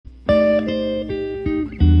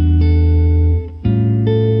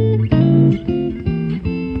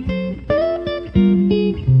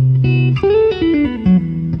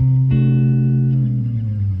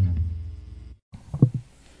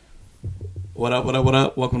What up, what up, what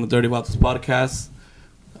up? Welcome to Dirty About This Podcast.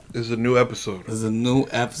 This is a new episode. This is a new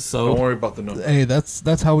episode. Don't worry about the number. Hey,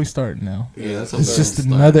 that's how we start now. Yeah, that's It's just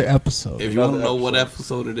another episode. If you want to know what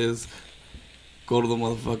episode it is, go to the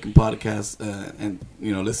motherfucking podcast and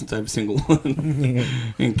listen to every single one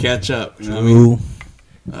and catch up. You know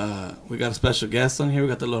what I mean? We got a special guest on here. We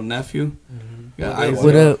got the little nephew. We got Isaac.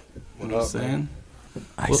 What up? You know what I'm saying?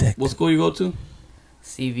 Isaac. What school you go to?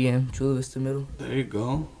 CVM, Chula Vista Middle. There you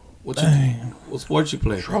go. What sports you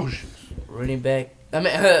play? Atrocious. Running back. I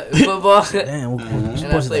mean, football. Damn, And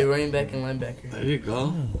I play running back and linebacker. There you go.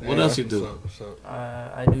 What else you do? What's up?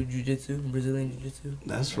 I do jiu-jitsu, Brazilian jiu-jitsu.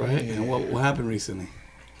 That's right. And what happened recently?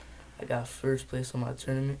 I got first place on my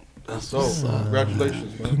tournament. That's So, what's up.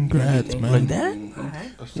 congratulations, man. Congrats, man. Like that?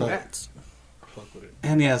 Mhm. That's Congrats. Fuck with it.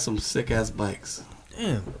 And he has some sick ass bikes.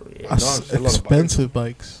 Damn. Oh, yeah. No, it's a lot of Expensive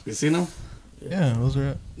bikes. You seen them? Yeah, those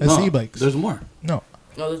are No, SE bikes. There's more. No.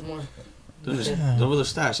 No, there's more. They're over the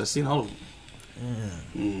stash. I seen all of them.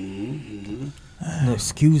 Yeah. Mm-hmm. No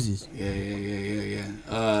excuses.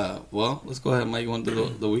 Yeah. Well, let's go ahead, Mike. You want to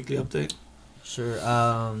do the weekly update? Sure.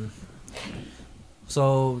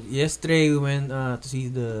 So yesterday we went to see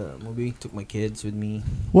the movie. Took my kids with me.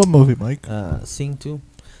 What movie, Mike? Sing 2.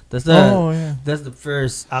 That's Yeah. the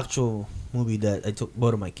first actual movie that I took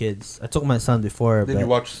both of my kids. I took my son before. Did but you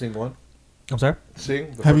watch Sing 1? I'm sorry.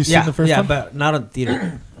 Sing? Have you seen the first one? but not on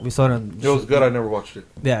theater. We saw it on. It was good. I never watched it.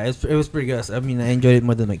 Yeah, it was pretty good. I mean, I enjoyed it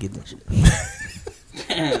more than my kids. And shit.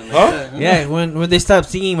 Huh? Yeah, when they stopped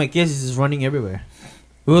singing, my kids is just running everywhere.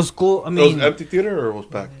 It was cool. I It mean, was empty theater or it was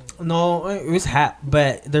packed? no, it was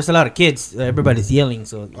but there's a lot of kids. Everybody's yelling,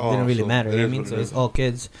 so it Oh, didn't really so matter. it You know is what I mean? what So it it's is. all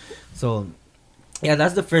kids. So yeah,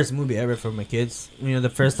 that's the first movie ever for my kids. The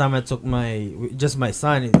first time I took my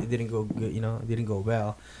son, it didn't go good. It didn't go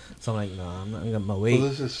well. So I'm like, no, I'm not gonna wait. So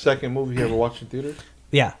this is the second movie you ever watched in theater?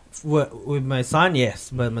 Yeah, with my son,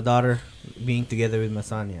 yes, but my daughter being together with my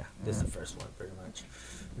son, yeah, this is the first one, pretty much.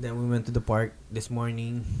 Then we went to the park this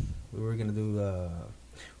morning. We were gonna do.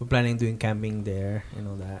 We're planning on doing camping there and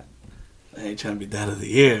all that. I ain't trying to be dad of the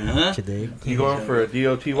year, huh? Today, You going for a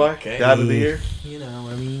DOTY? Okay. Dad of the Year? you know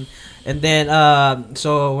what I mean. And then,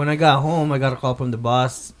 so when I got home, I got a call from the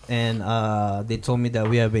boss, and they told me that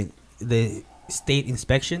we have the state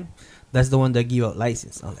inspection. That's the one that give out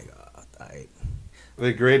license. I'm like, oh, alright.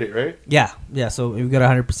 They grade it, right? Yeah. So we got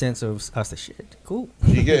 100%. So I was like, shit, cool.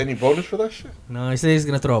 Do you get any bonus for that shit? No, he said he's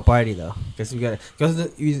gonna throw a party though, because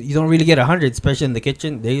you don't really get 100, especially in the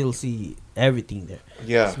kitchen. They'll see everything there,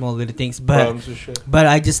 Yeah. small little things. But Crumbs and shit.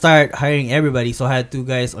 I just started hiring everybody, so I had 2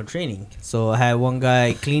 guys on training. So I had 1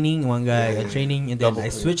 guy cleaning, 1 guy on training, and then Double I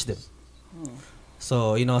clean. switched them.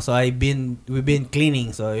 So so we've been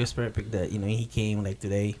cleaning, so it was perfect that he came like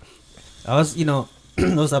today. I was I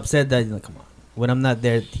was upset that come on, when I'm not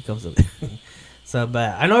there he comes over. So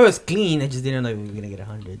but I know it was clean, I just didn't know we were gonna get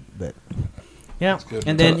 100. But yeah, That's good.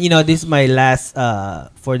 and then this is my last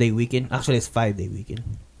 4-day weekend. Actually, it's 5-day weekend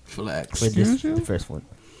Flex. for this Seriously? the first one.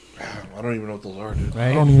 I don't even know what those are, dude.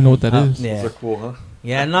 Right? I don't even know what that is. Yeah, Those are cool, huh?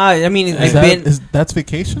 yeah. No, I mean That's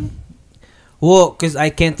vacation? well, because I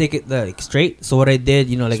can't take it straight. So what I did,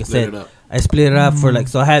 like I Split said, it up. I split it up for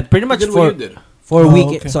so I had pretty much You did what you did. 4 Oh,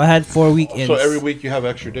 weekends. okay. So I had 4 weekends. So every week you have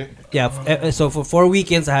extra day? Yeah. So for 4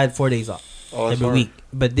 weekends, I had 4 days off Oh, that's every hard. week.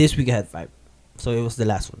 But this week I had 5. So it was the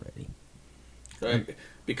last one already. Right?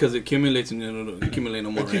 Because it accumulates and you don't accumulate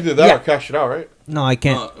no more. It's Right? either that Yeah. or cash it out, right? No, I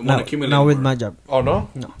can't. it won't not accumulate not with anymore. my job. Oh, no?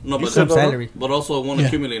 No. No, You but said Some no, no? salary. but also it won't Yeah.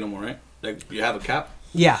 accumulate no more, right? Like you have a cap.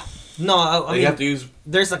 Yeah. No, I Like, mean, you have to use.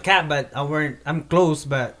 there's a cap, but I'm close,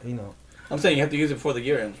 but I'm saying you have to use it before the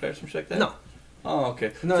year ends, right? Some shit like that. No. Oh,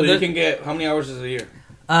 okay. No, so you there- can get how many hours is a year?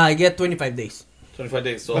 I get 25 days. 25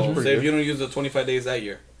 days. So That's pretty say if good. you don't use the 25 days that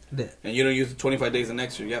year, The- and you don't use the 25 days the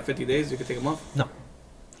next year, you have 50 days. You can take a month.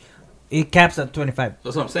 It caps at 25.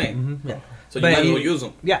 That's what I'm saying. Yeah. So you But might as you- well use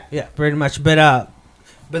them. Yeah, pretty much. But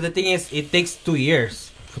the thing is, it takes 2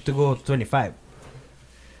 years to go 25.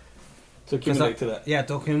 To accumulate to that. Yeah,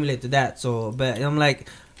 to accumulate to that. So, but I'm like,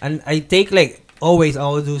 and I take like always. I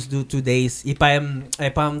always do 2 days. If I'm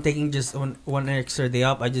taking just one extra day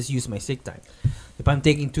off, I just use my sick time. If I'm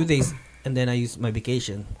taking 2 days and then I use my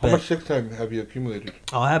vacation, How but much sick time have you accumulated?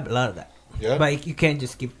 I'll have a lot of that. Yeah? But you can't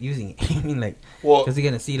just keep using it. I mean, like, Well, because you're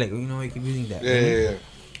gonna see, like, you keep using that. yeah.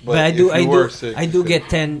 But I if do, you I were do, sick, I do sick. get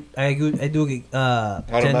 10. I do get 10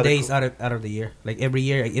 Automatically. days out of the year. Like every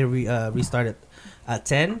year, I restart it at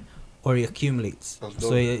 10, or it accumulates. That's So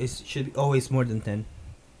dope. it should be always more than 10.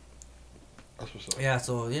 That's what's up. Yeah.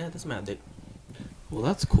 So yeah, that's my update. Well,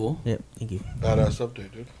 that's cool. Yeah. Thank you. Badass update,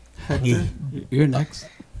 dude. Yeah. You're next.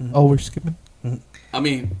 Oh, we're skipping? I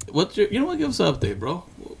mean, what's your? You know what? Give us an update, bro.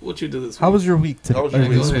 what you do this week? How was your week today? How was your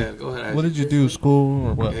week? Go ahead. What did you do? School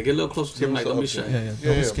or what? Yeah, get a little closer to the mic. Don't be shy. Yeah,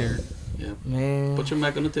 don't be scared. Yeah. Man. Put your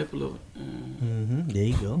mic on the tip a little bit. There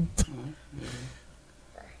you go.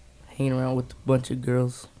 Hanging around with a bunch of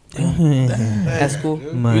girls. Must That's cool.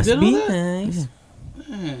 You be did all that? nice.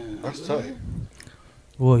 Man. That's tight.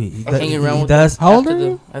 Well, Hanging around he with does. How old after are the-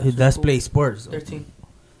 you? after He does school. play sports. 13.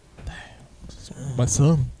 My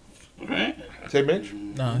son. Right? Same age?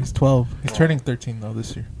 Nah, he's 12. He's turning 13 though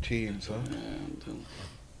this year. Teens, huh? And,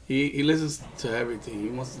 he listens to everything. He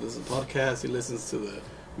wants to listen to podcasts. He listens to the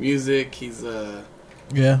music. He's Yeah,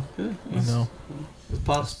 yeah, I know. his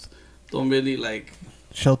pops don't really like.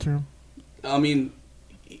 Shelter him. I mean,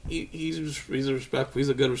 he's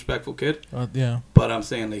a good respectful kid. Yeah. But I'm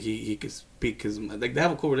saying like he can speak his like they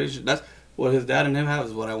have a cool relationship. That's what his dad and him have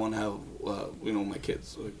is what I want to have. My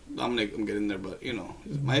kids. Like, Dominic, I'm getting there, but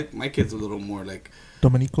my kid's a little more like.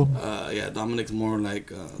 Dominico. Dominic's more like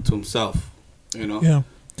to himself. Yeah.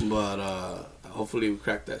 But hopefully we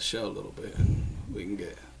crack that shell a little bit and we can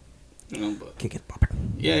get, but Kick it, pop it.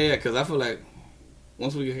 yeah, because I feel like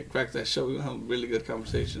once we crack that shell, we're gonna have really good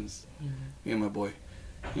conversations. Me and my boy,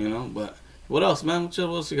 But what else, man? What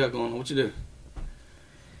else you got going on? What you do?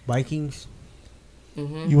 Vikings.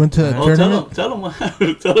 You went to a Oh, tournament? tell him what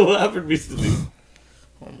happened. Tell him what happened recently.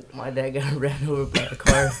 My dad got ran over by a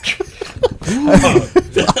car.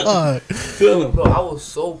 Tell him. Bro, I was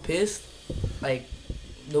so pissed. Like,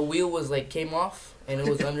 the wheel was like came off and it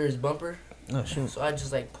was under his bumper. Oh shoot. So I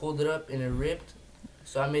just like pulled it up and it ripped.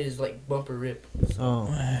 So I made his like bumper rip. Oh.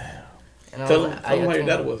 And I Tell was him like, how your told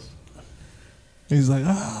dad him- was. He's like,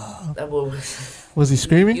 ah. That boy was. Was he He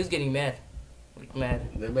screaming? was getting mad. Like, mad.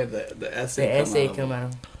 They made the The essay essay come come out. out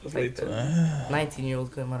of him. That's what he Like told the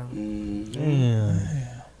 19-year-old come out of him.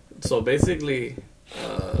 Yeah. So basically,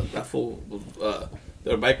 that fool,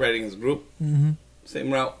 they're bike riding as a group. Mm-hmm.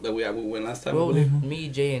 Same route that we went last time, I Well, believe. me,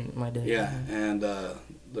 Jay, and my dad. Yeah, and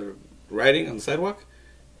they're riding on the sidewalk,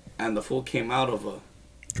 and the fool came out of a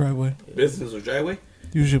Driveway. business or driveway,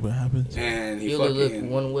 Usually what happens. and he He only fucking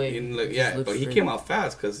looked one way. He didn't look, Just yeah, looked but he straight. came out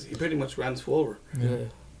fast because he pretty much ran this fool over, Yeah.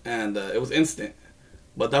 and it was instant.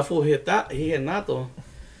 But that fool hit Nato,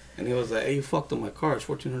 and he was like, "Hey, you fucked up my car. It's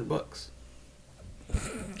 $1,400."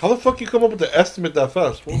 How the fuck you come up with the estimate that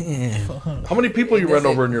fast? Well, how many people you ran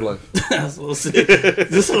over in your life? That's what I'm saying.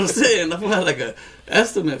 That's what I'm saying. That fool had like a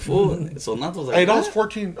estimate fool. So Nato's like, Hey, that was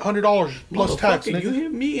 "What? $1,400 plus tax, Motherfucker, you nigga.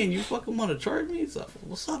 hit me and you fucking want to charge me? So,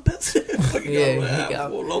 what's up, Benson? Fucking Yeah, got he my got- ass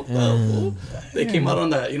full locked up, fool. They came out on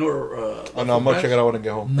that, I know, I'm gonna branch. check it out when I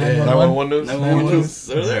get home. 911 911 news? 911 news.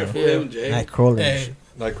 They're there for Yeah. him, Jay. Nightcrawler. Hey,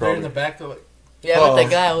 they're in Nightcrawler. the back. They're like, Yeah, Oh. but that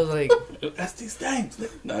guy was like, That's these things.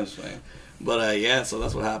 No, I'm just playing. But yeah, so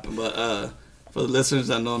that's what happened. But for the listeners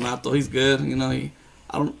that know Nato, he's good.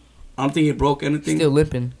 I don't think he broke anything. still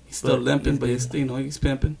limping. He's still but limping, he's but he's good. still, he's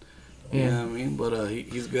pimping. Yeah. You know what I mean? But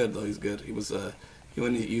he's good though. He's good. He was he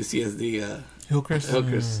went to UCSD Hillcrest.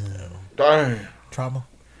 Hillcrest. Dang. Trauma.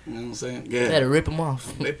 You know what I'm saying? They had Yeah. to rip him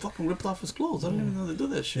off. They fucking ripped off his clothes. I don't even know they do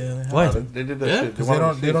that shit. Yeah, they have. Why? They did that Yeah, shit.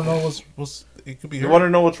 Because they don't know what's it could be They hurt. want to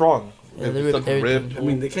know what's wrong. Yeah, If they it's ripped something everything. ripped, I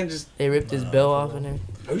mean, they can't just. They ripped his belt off and everything.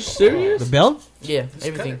 Are you serious? The belt? Yeah, Just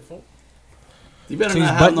everything. cut it. You better So he's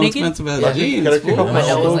not butt have no naked? expensive ass Yeah. jeans. Gotta kick fool. off My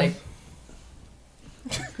dad was Oh. like,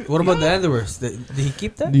 What about the underwears? Did he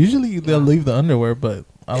keep that? Usually they'll leave the underwear, but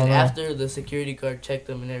I don't and know. after the security guard checked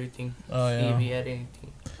him and everything, Oh see if he yeah, had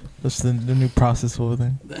anything. that's the new process over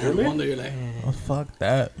there. Damn, no wonder you're like, Oh fuck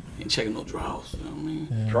that. ain't checking no drawers. You know what I mean?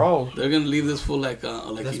 Yeah. Draws. They're gonna leave this fool like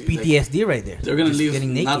That's he- PTSD right there. they're gonna Just leave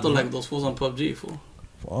getting naked, Nato you know? like those fools on PUBG, fool.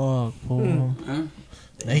 Fuck, fool. Huh?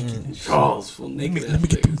 Naked. Drawers, fool. Let me- Naked. let me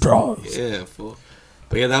ass get them niggas. drawers. Yeah, fool.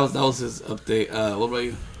 But yeah, that was his update. What about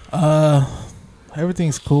you?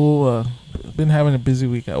 Everything's cool. Been having a busy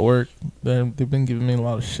week at work. They've been giving me a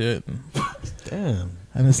lot of shit, Damn.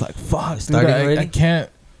 and it's like fuck, dude. Starting I already?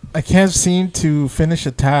 can't seem to finish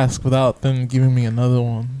a task without them giving me another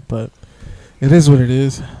one. But it is what it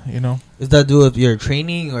is, you know. Does that do with your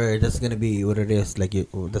training, or that's gonna be what it is? Like,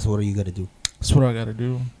 that's what are you gonna do? That's what I gotta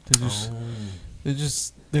do.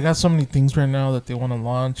 They got so many things right now that they want to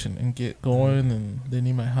launch and get going, and they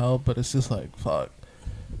need my help. But it's just like fuck.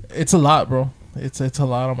 It's a lot, bro. It's a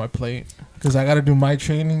lot on my plate because I gotta do my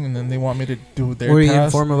training, and then they want me to do their. Were you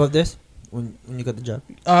task. informed about this when you got the job?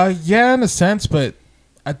 Yeah, in a sense, but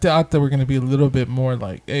I thought they were gonna be a little bit more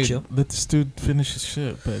like, hey, Chill. let this dude finish his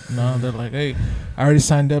shit. But no, they're like, hey, I already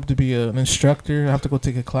signed up to be an instructor. I have to go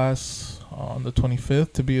take a class on the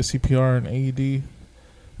 25th to be a CPR and AED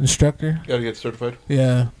instructor. Gotta get certified.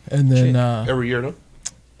 Yeah, and then Every year, no?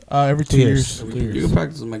 every 2 years. Years. You can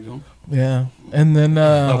practice with Mike Jones. Yeah, and then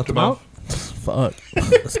Mouth to mouth. Fuck.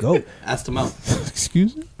 Let's go. Ask them out.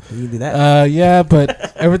 Excuse me. You can do that. Yeah,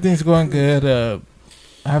 but everything's going good.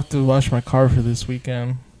 I have to wash my car for this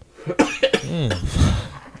weekend,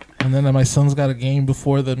 and then my son's got a game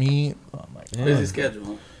before the meet. I'm like, Busy schedule,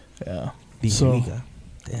 huh? yeah. Busy So, week, huh?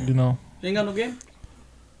 Damn. you know, You ain't got no game?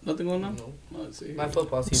 Nothing going on? No. Oh, let's see. My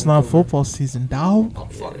football season. it's not football season, dog. Oh,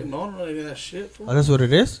 fucking no, no, no, that shit, fool. Oh, that's what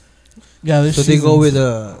it is. Yeah, there's So they go with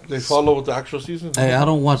They follow with the actual season. Hey, I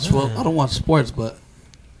don't watch I don't watch sports, but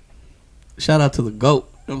shout out to the GOAT.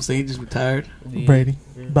 You know what I'm saying? He just retired. Brady.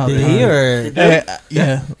 About Did time. he or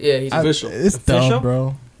Yeah, Yeah, he's Official. It's Official? dumb,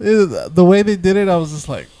 bro. The way they did it, I was just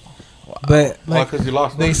like, wow. But like because he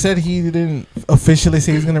lost. they said he didn't officially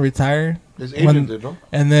say he's gonna retire, His when- agent did, no?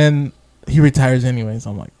 and then he retires anyways.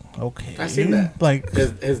 I'm like, okay. I seen that. Like,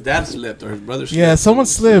 His dad slipped or his brother slipped. yeah, someone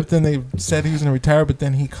slipped and they said he was gonna retire, but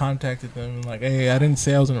then he contacted them and like, hey, I didn't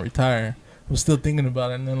say I was gonna retire. I was still thinking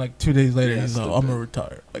about it, and then like 2 days later, Yeah, he's like, stupid. I'm gonna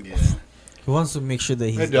retire. Like, Yeah. he wants to make sure that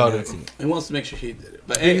he's I doubt gonna it. see. He wants to make sure he did it.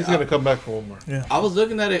 But I think hey, he's gonna come back for one more. yeah. I was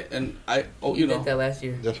looking at it and he did that last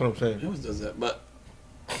year. That's what I'm he saying. always does that. But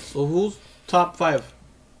so who's top 5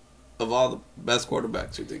 of all the best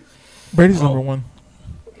quarterbacks you think? Brady's Oh. number one.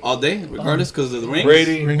 All day, regardless, because of the rings.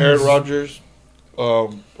 Brady, Rings. Aaron Rodgers. We're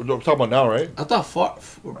talking about now, right? I thought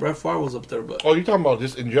Brett Favre was up there, but Oh, you're talking about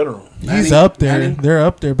just in general. He's Manning- up there. Manning? They're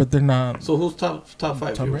up there, but they're not So who's top 5?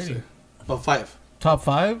 Tom you would Brady. say? Top 5, top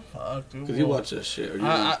 5. Fuck, dude. because you watch that shit. Or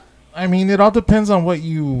you I mean, it all depends on what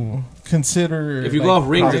you consider. if you like, go off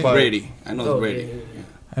rings, top it's five. Brady. I know Oh, it's Brady. yeah.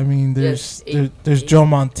 I mean, Yes, there's Joe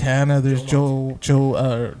Montana, there's Troy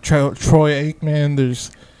Aikman,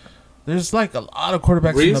 there's like a lot of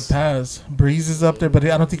quarterbacks in the Breeze? past. Breeze is up there, but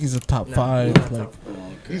I don't think he's a top No, 5. he's not Like, top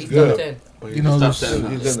five. He's He's good. top 10. But you he's know, top there's 10 now.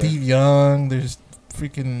 He's in there. Steve Young, there's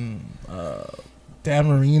freaking Dan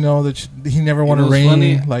Marino that he never won a know what's ring.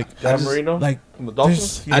 funny? Like, Dan Marino like from the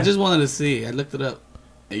Dolphins. there's I just wanted to see. I looked it up.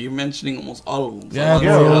 And you're mentioning almost all of them. So Yeah, I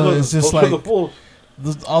Yeah, wanted to bro, see those are- it's just those are the like- fools.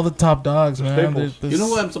 all the top dogs, The man. staples. You know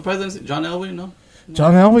what? I'm surprised I didn't see John Elway. No,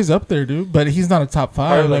 John Elway's up there, dude, but he's not a top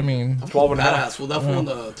 5. Probably like I mean, 12 and a half. badass. Well, that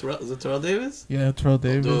fool, is it Terrell Davis? yeah, Terrell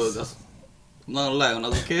Davis. Dude, that's I'm not gonna lie. When I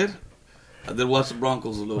was a kid, I did watch the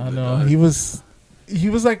Broncos a little I bit. know dog. he was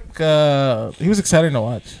like he was exciting to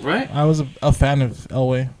watch. Right? I was a fan of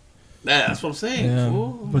Elway. Yeah, that's what I'm saying. Yeah, Fool.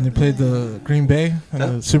 when they played the Green Bay in the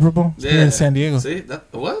That- Super Bowl here in San Diego. See, that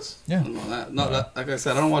it was. Yeah. No, like I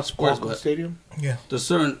said, I don't watch sports, Qualcomm but Stadium. Yeah, there's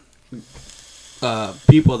certain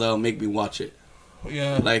people that'll make me watch it.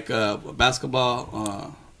 yeah, Like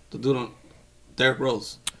basketball, the dude on Derrick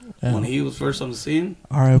Rose. yeah. When he was first on the scene,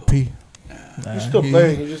 RLP. He's still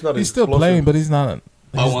playing. He's just not. He's still explosive. playing, but he's not.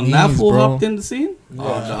 oh, when his that knees, fool bro. hopped in the scene, Yeah.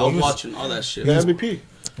 I was watching all that shit. The MVP.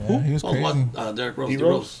 Yeah, he was I was crazy. watching Derrick Rose, D. D.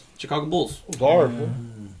 Rose? Rose, Chicago Bulls. It was hard. Yeah. bro.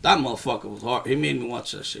 That motherfucker was hard. He made me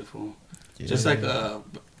watch that shit, fool. Just like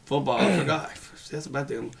football, I forgot. That's a bad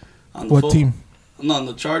thing. On the What team? No, on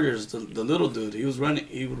the Chargers, the little dude, he would run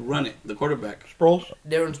it, the quarterback. Sproles.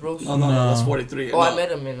 Darren Sproles. No, No. that's 43. Oh, no, I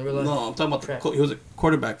met him in real life. No, I'm talking about Track. he was a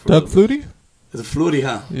quarterback for Doug Flutie? Is it Flutie,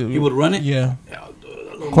 huh? Yeah. He would run it? Yeah, Yeah, dude,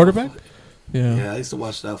 that little Quarterback? motherfucker. yeah. Yeah, I used to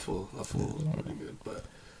watch that fool. That fool was pretty good. But,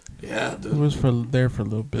 yeah, He dude. was there for a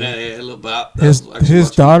little bit. Yeah, a little bit.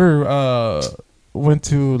 His daughter went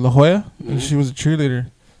to La Jolla and Mhm. she was a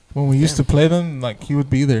cheerleader. When we used to play them, like he would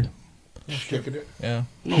be there. Just kicking it. Yeah,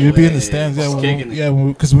 No he would be in the way. stands. Yeah, Just kicking it.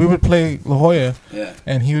 because we would play La Jolla Yeah.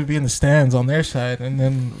 and he would be in the stands on their side, and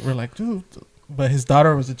then we're like, dude. But his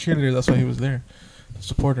daughter was a cheerleader. That's why he was there to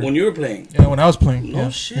support her. When you were playing. Yeah, when I was playing. No yeah.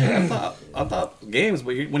 shit. I thought games,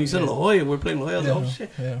 but when you said La Jolla, we were playing La Jolla. I was Yeah. like, oh shit.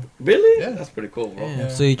 Yeah. Really? Yeah. That's pretty cool, bro. Yeah. Yeah.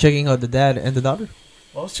 So you're checking out the dad and the daughter?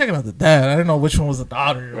 Well, I was checking out the dad. I didn't know which one was the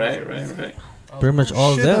daughter. Right. I was Pretty much like,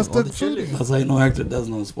 all of shit, them, that's all the the cheerleader. That's how you know Hector does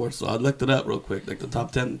know sports. So I looked it up real quick, like the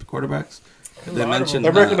top 10 quarterbacks. They mentioned. I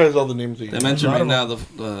recognize all the names. That you They mentioned A lot right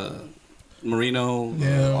of now the Marino,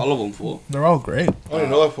 Yeah. all of them full. They're all great. I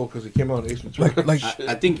didn't know that fool because he came out in Ace Ventura. Like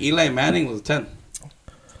I think Eli Manning was 10.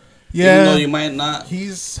 yeah. Even though you might not.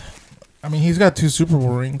 He's got 2 Super Bowl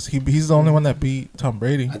rings. He's the only one that beat Tom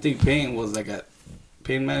Brady. I think Payne Manning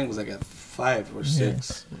was like at 5 or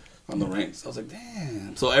 6 on the ranks. I was like,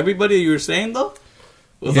 damn. So everybody you were saying though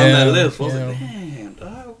was on Yeah, that list. I was yeah. like,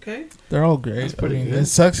 damn, okay. They're all great. That's pretty good. It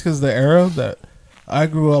sucks because the era that I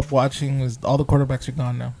grew up watching was all the quarterbacks are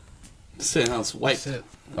gone now. Sitting on white.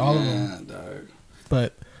 All of them. Dog.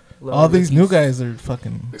 But Love all these new rookies. guys are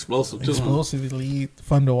fucking Explosive too. explosive, elite,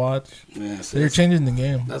 fun to watch. Huh? Yeah, see, They're that's, changing the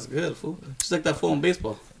game. that's good, fool. Just like that fool in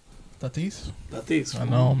baseball. Tatis? Tatis. I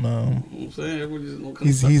know, man. You know what I'm saying? Everybody just don't come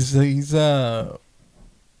He's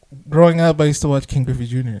growing up, I used to watch King Griffey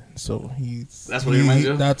Jr. So That's what he reminds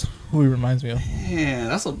you of? That's who he reminds me of. Yeah,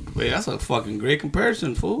 that's a fucking great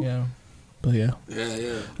comparison, fool. Yeah, but yeah,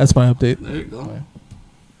 Yeah. that's my update. There you go.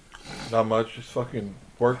 Not much. Just fucking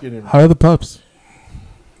working. And How are the pups?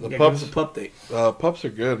 the Yeah, pups, give us a pup date. pups are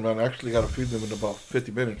good, man. I actually got to feed them in about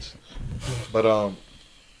 50 minutes. But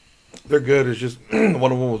they're good. It's just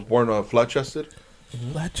one of them was born flat chested.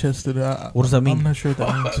 Flat chested. What does that mean? I'm not sure what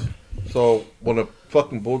that means. So when a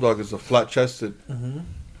fucking bulldog is a flat chested, Mm-hmm.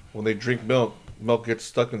 when they drink milk gets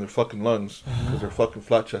stuck in their fucking lungs because they're fucking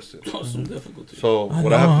flat chested. Oh, some difficulty. So I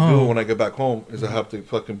what I have to know. do when I get back home is I have to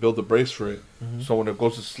fucking build a brace for it. So when it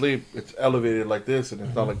goes to sleep, it's elevated like this, and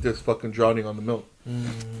it's not like this, fucking drowning on the milk.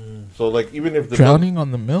 So like even if the Drowning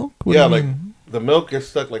on the milk? What Yeah, do you like- mean? the milk gets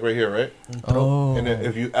stuck like right here, right? Oh, And then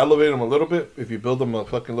if you elevate them a little bit, if you build them a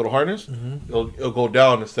fucking little harness, it'll go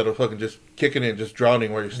down instead of fucking just kicking it and just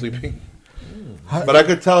drowning while you're sleeping. How- But I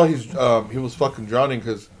could tell he was fucking drowning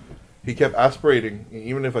because he kept aspirating.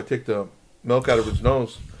 Even if I take the milk out of his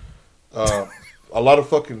nose, a lot of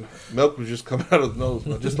fucking milk was just coming out of his nose,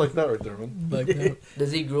 man. Just like that right there, man. like that.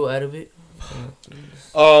 Does he grow out of it?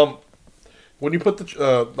 When you put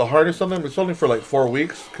the harness on them, it's only for like 4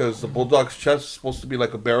 weeks because the bulldog's chest is supposed to be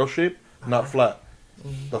like a barrel shape, not flat.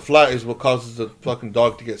 The flat is what causes the fucking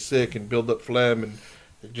dog to get sick and build up phlegm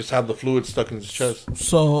and just have the fluid stuck in his chest.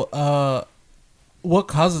 So, what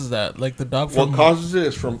causes that? Like the dog. What causes it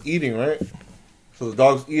is from eating, right? So the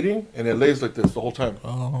dog's eating and it lays like this the whole time.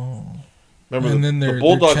 Oh, Remember, And then the their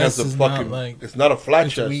bulldog chest has a is not fucking. like- it's not a flat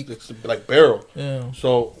it's chest. weak. It's like barrel. yeah.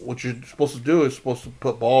 So what you're supposed to do is supposed to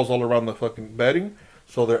put balls all around the fucking bedding,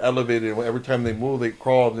 so they're elevated. Every time they move, they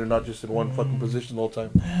crawl, and they're not just in one fucking position the whole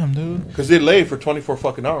time. Damn, dude. Because they lay for 24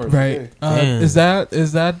 fucking hours. Right. Damn. Is that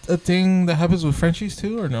a thing that happens with Frenchies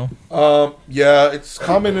too, or no? Yeah, it's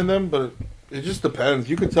common in them, but it just depends.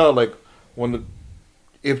 You can tell, like,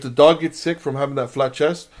 if the dog gets sick from having that flat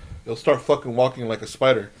chest, they'll start fucking walking like a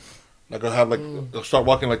spider. Like, they'll start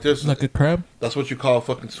walking like this. Like a crab? That's what you call a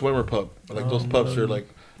fucking swimmer pup. Like, those pups are like,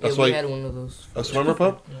 that's yeah, we why, had one of those. a swimmer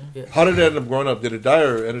pup? Yeah. How did it end up growing up? Did it die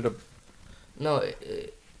or ended up? No,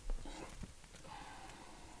 it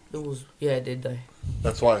was. Yeah, it did die.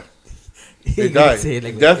 That's why. You They can die. say it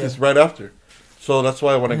like Death that. is right after. So that's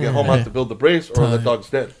why when I get home, I have to build the brace or the Time. dog's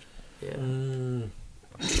dead. Yeah.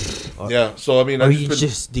 Yeah, so I mean, Or I you just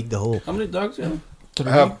just dig the hole. How many dogs you have? I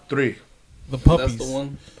have 3. The puppies. That's the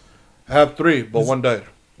one. I have 3, but one died.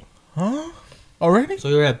 Huh? Already? So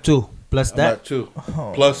you're at 2 plus I'm that. at 2.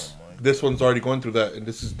 Oh. Plus, this one's already going through that, and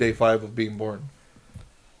this is day 5 of being born.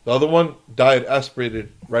 The other one died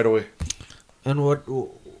aspirated right away. And what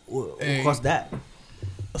Hey. caused that?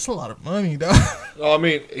 That's a lot of money, dog. I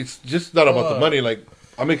mean, it's just not about the money. Like,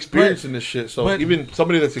 I'm experienced in this shit, so but- even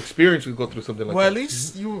somebody that's experienced would go through something like Well, at that.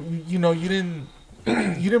 least you didn't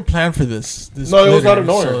you didn't plan for this. No, it was out of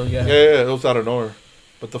litter, nowhere. so, yeah, it was out of nowhere.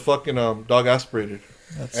 But the fucking dog aspirated,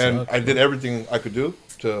 That and sucks. I did everything I could do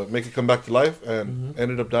to make it come back to life, and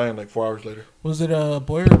ended up dying like 4 hours later. Was it a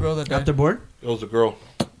boy or a girl that died? After born? It was a girl,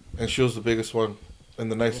 and she was the biggest one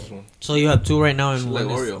and the nicest one. So you have 2 right now, She's and like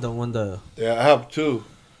one is Oreo. the one the. Yeah, I have 2,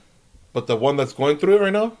 but the one that's going through it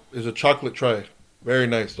right now is a chocolate tri. Very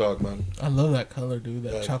nice dog, man. I love that color, dude.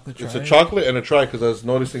 That Yeah, chocolate. It's tri. a chocolate and a tri because I was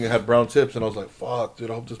noticing it had brown tips, and I was like, "Fuck,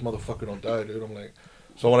 dude! I hope this motherfucker don't die, dude." I'm like,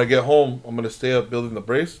 so when I get home, I'm gonna stay up building the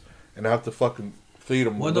brace, and I have to fucking feed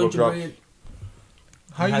him Why little don't you drops. bring it?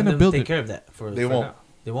 How you have gonna them build take it? care of that for? They for won't. now?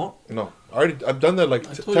 They won't. No, I've done that like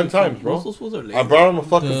I told 10 you, times, bro. most of those fools are lazy. I brought him a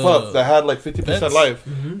fucking The pup that had like 50% vets? life,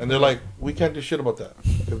 Mm-hmm. and they're like, "We can't do shit about that.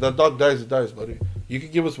 If that dog dies, it dies, buddy. You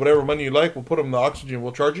can give us whatever money you like. We'll put him in the oxygen.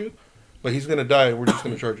 We'll charge you, but he's gonna die, and we're just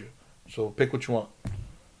gonna charge you. So pick what you want."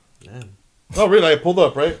 Damn. No, really, I pulled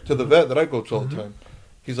up, right, to the vet that I go to all the time.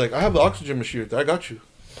 He's like, "I have the oxygen machine. I got you.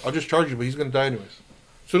 I'll just charge you, but he's going to die anyways."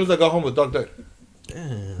 As soon as I got home, the dog died.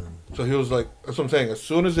 Damn. So he was like, that's what I'm saying. As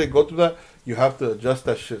soon as they go through that, you have to adjust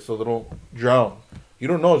that shit so they don't drown. You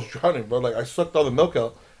don't know it's drowning, bro. Like, I sucked all the milk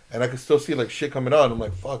out, and I could still see, like, shit coming out. And I'm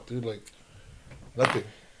like, fuck, dude, like, nothing.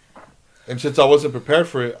 And since I wasn't prepared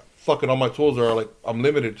for it, fucking all my tools are, like, I'm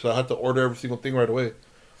limited. So I had to order every single thing right away.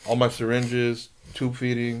 All my syringes, tube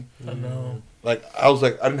feeding. I know. Like, I was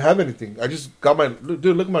like, I didn't have anything. I just got my, dude,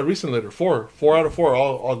 look at my recent litter. 4 out of 4,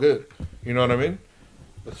 all good. You know what I mean?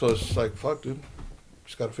 So it's just like, fuck, dude.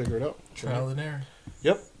 Just got to figure it out. Trial and error.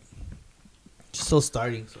 Yep. Still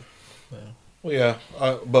starting. So. Well, yeah.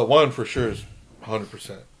 But one for sure is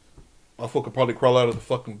 100%. My fool could probably crawl out of the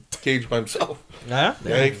fucking cage by himself. Yeah.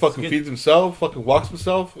 Yeah, he fucking feeds himself, fucking walks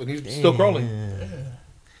himself, and he's still crawling.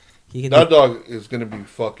 He can That do, dog is gonna be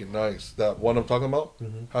fucking nice. That one I'm talking about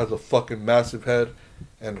Mhm. has a fucking massive head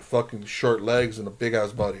and fucking short legs and a big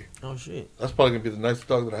ass body. Oh shit. That's probably gonna be the nicest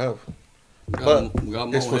dog that I have. Got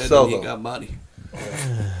more it's for head sale, than he though. got body.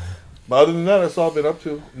 But other than that, that's all I've been up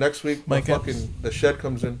to. Next week, Mike the shed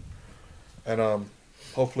comes in, and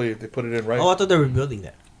hopefully they put it in right. Oh, I thought they were building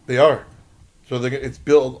that. They are. So it's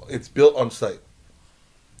built. It's built on site.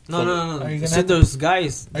 No, So- no, Are no, you no. gonna You said have to- those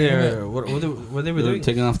guys Are you there. gonna- What they were They're doing?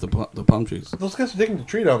 taking off the palm trees. Those guys are taking the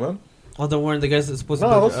tree down, man. Oh, they weren't the guys that supposed No,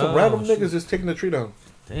 to. those some random shit. niggas just taking the tree down.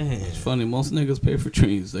 Damn. It's funny. Most niggas pay for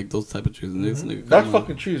trees, like those type of trees. And this nigga That come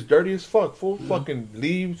fucking tree is dirty as fuck. Full fucking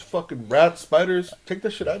leaves, fucking rats, spiders. Take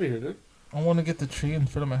that shit out of here, dude. I want to get the tree in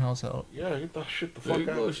front of my house out. Yeah, get that shit the There fuck you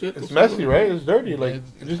go, out. shit. It's That's messy, what- right? It's dirty. Like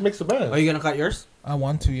it just makes a mess. Are you gonna cut yours? I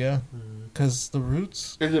want to, yeah, because the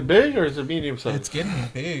roots. Is it big or is it medium size? It's getting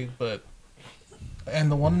big, but and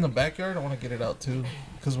the one in the backyard, I want to get it out too,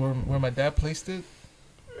 because where my dad placed it,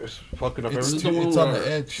 It's fucking up It's Is everything. this too- the one it's on where-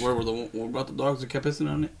 the edge. Where were the where brought the dogs that kept pissing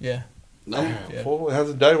on it? yeah. That one? Yeah. Fool, it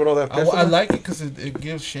hasn't died with all that I, piss. I on it? like it because it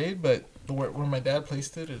gives shade, but where my dad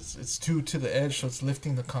placed it is it's too to the edge, so it's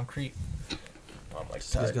lifting the concrete. I'm like,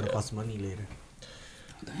 So it's gonna cost money later.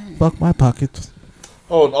 fuck my pockets.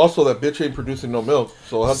 Oh, and also that bitch ain't producing no milk,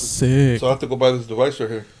 so I have to. Sick. So I have to go buy this device right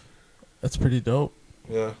here. That's pretty dope.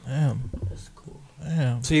 Yeah. Damn. That's cool.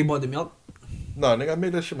 Damn. So you bought the milk? Nah, nigga, I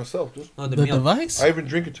made that shit myself, dude. No, the, The milk. device? I even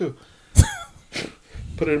drink it too.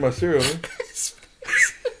 Put it in my cereal, man.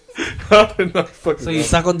 Not fucking So you dumb.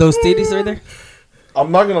 suck on those titties right there?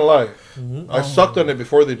 I'm not gonna lie. Mm-hmm. I sucked on it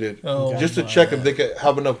before they did, Oh just to my check if they could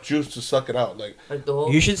have enough juice to suck it out. Like, Like the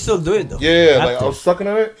whole. You should still do it though. yeah, like After. I was sucking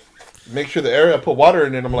on it. Make sure the area. I put water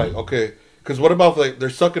in it. I'm like, okay, because what about if, like they're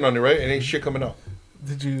sucking on it, right? And ain't shit coming out.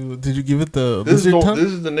 Did you give it the This is lizard tongue?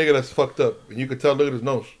 this is the nigga that's fucked up, and you can tell. Look at his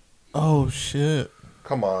nose. Oh shit!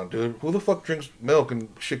 Come on, dude. Who the fuck drinks milk and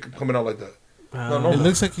shit coming out like that? No. It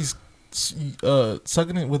looks like he's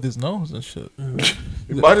sucking it with his nose and shit.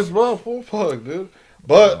 You might as well. Full fuck, dude.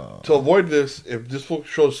 But to avoid this, if this fool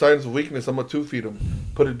shows signs of weakness, I'm gonna tube feed him.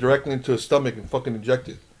 Put it directly into his stomach and fucking inject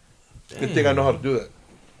it. Good thing I know how to do that.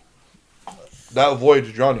 That avoids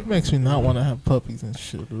It drowning. makes me not want to have puppies and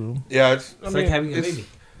shit, dude. Yeah, It's like having a baby.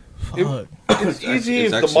 Fuck. It's easy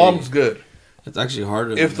It's if actually- the mom's good. It's actually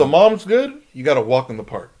harder. If the mom's good, you gotta walk in the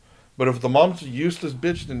park. But if the mom's a useless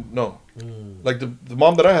bitch, then no. Like the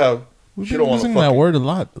mom that I have, We've she been don't want to using fuck that you. word a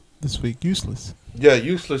lot this week. Useless. Yeah,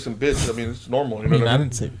 useless and bitch. I mean, it's normal. You I know mean, what I I mean?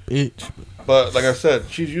 didn't say bitch. But like I said,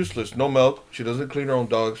 she's useless. No milk. She doesn't clean her own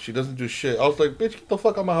dogs. She doesn't do shit. I was like, bitch, get the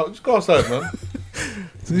fuck out of my house. Just go outside, man.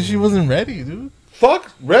 Because she wasn't ready, dude.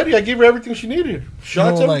 Fuck, ready. I gave her everything she needed.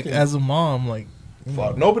 Shots, You know, like everything. as a mom, like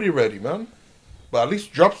Fuck, nobody ready, man. But at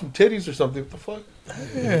least drop some titties or something. What the fuck?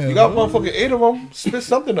 yeah, You got dude. motherfucking 8 of them. Spit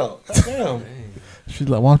something out. God damn. She's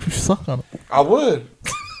like, why don't you suck on it? I would.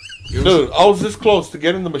 Dude, I was this close to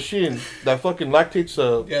getting the machine that fucking lactates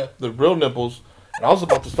Yeah. the real nipples. And I was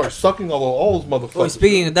about to start sucking all those motherfuckers. Oh,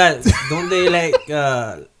 speaking of that, don't they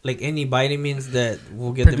like any vitamins that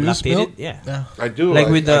will get them Produce lactated? milk? Yeah. Yeah. I do. Like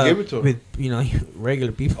I, with I give it to them. with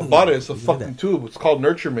regular people. I bought it. It's a You do fucking that. tube. It's called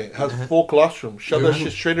Nurture Mate. It has full colostrum. Shove that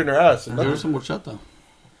shit straight in her ass. And There nothing. was some horchata.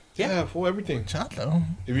 Yeah, full everything. Chato.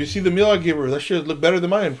 If you see the meal I gave her, that shit look better than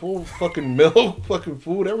mine. Full fucking milk, fucking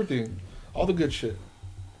food, everything. All the good shit.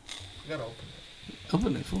 You gotta open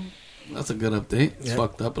Open it, fool. That's a good update. It's Yeah.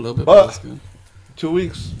 fucked up a little bit, But- but that's good. 2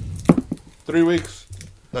 weeks. 3 weeks.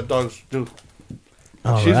 That dog's due.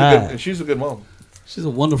 All She's right. a good and she's a good mom. She's a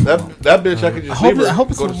wonderful mom. That bitch I could I just hope, leave her. I hope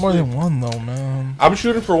it's go to more sleep. than one though, man. I'm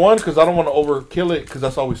shooting for one because I don't want to overkill it because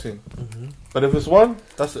that's all we've seen. But if it's one,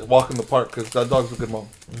 that's it. Walk in the park because that dog's a good mom.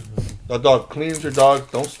 That dog cleans your dog.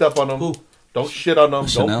 Don't step on them. Who? Don't shit on them.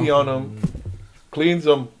 Chanel? Don't pee on them. Cleans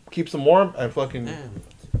them. Keeps them warm and fucking Damn.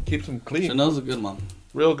 keeps them clean. Chanel's a good mom.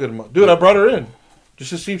 Real good mom. Dude, I brought her in just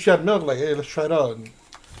to see if she had milk. Like, hey, let's try it out. And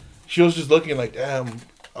she was just looking like, damn,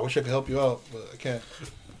 I wish I could help you out, but I can't.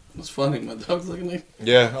 It's funny. My dog's looking like.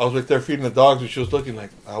 Yeah, I was right there feeding the dogs and she was looking like,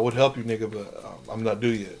 I would help you, nigga, but I'm not due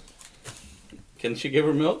yet. Can she give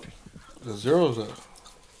her milk? The zeros are.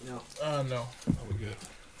 No. Oh, we good.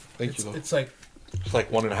 Thank you, though. It's like It's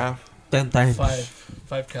like 1.5. 10 times.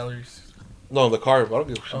 five calories. No, the carb. I don't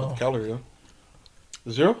give a shit about Oh. the calorie, huh?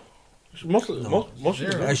 Zero? Most of Zero.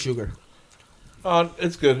 it. High sugar.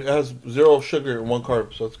 It's good. It has 0 sugar and 1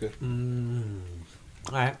 carb, so it's good.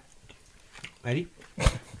 All right. Ready?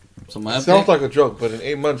 So my It sounds update. like a joke, but in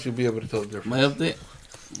 8 months you'll be able to tell the difference. My update.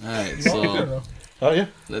 All right. So Oh, yeah?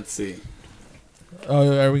 let's see.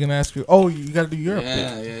 Oh, are we gonna ask you? Oh, you gotta do your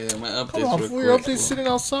update. Yeah. My updates. Come on, real fool, your quick, update's fool. sitting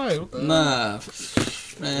outside. What the- Nah.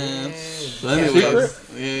 man. So Yeah.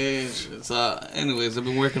 anyways, I've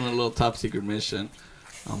been working on a little top secret mission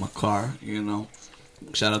on my car. You know,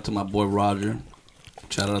 shout out to my boy Roger.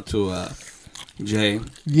 Shout out to Jay.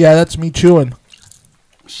 Yeah, that's me chewing.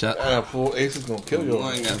 Yeah, fool. Ace is gonna kill you.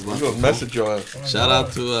 Annoying ass He's bastard, gonna fool. message your ass. Shout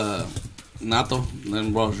out to Nato,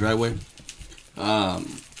 then Bros Driveway.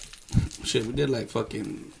 Shit, we did like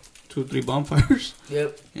fucking 2-3 bonfires.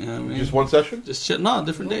 Yep. You know what I mean? Just one session? Just chill. No,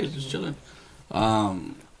 different days, just chilling.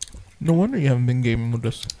 No wonder you haven't been gaming with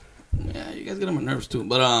us. Yeah, you guys get on my nerves too.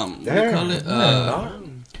 But what do you Damn. call it?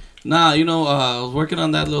 Nah, you know, I was working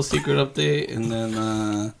on that little secret update and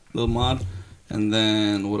then little mod, and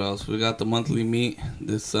then what else? We got the monthly meet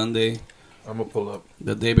this Sunday. I'm gonna pull up.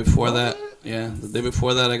 The day before that, the day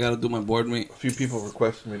before that, I gotta do my board meet. A few people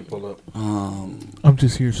requested me to pull up. I'm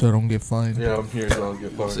just here so I don't get fined. Yeah, I'm here, so I'll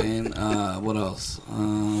get I'm fired. saying, what else?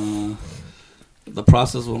 The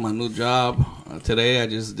process with my new job. Today, I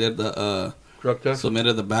just did the Drug test?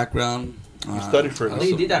 submitted the background. You studied for it. I Oh,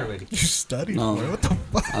 you did that already. You studied No. for it? What the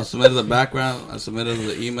fuck? I submitted the background. I submitted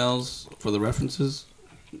the emails for the references.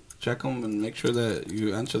 Check them and make sure that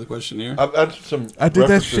you answer the questionnaire. I've answered some. I did that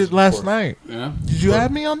references shit last before. night. Yeah. Did you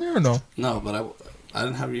add me on there or no? No, but I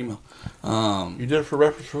didn't have your email. You did it for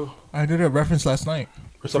reference, bro? I did a reference last night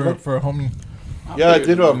For someone? for a homie. Yeah, I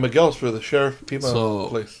did Miguel's for the sheriff people So-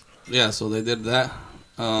 place. Yeah, so they did that.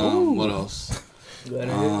 What else?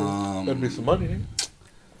 Gotta be some money,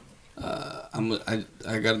 eh?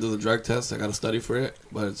 I got to do the drug test. I got to study for it,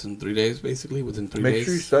 but it's in 3 days, basically. Within 3 Make days.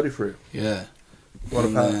 sure you study for it. Yeah. Wanna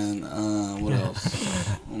And pass. then what else?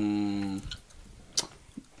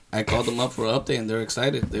 I called them up for an update, and they're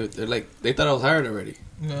excited. They're like, they thought I was hired already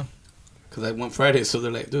Yeah. because I went Friday. So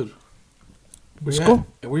they're like, dude, Let's where go. you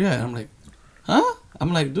at? Where you at? I'm like, huh?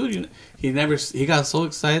 I'm like, dude, he got so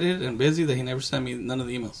excited and busy that he never sent me none of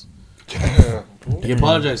the emails. Yeah. He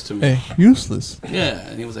apologized to me. Hey, useless. Yeah,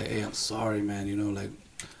 and he was like, hey, I'm sorry, man. You know, like,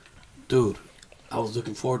 dude, I was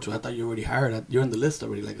looking forward to it. I thought you already hired. You're on the list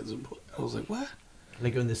already. Like, I was like, what?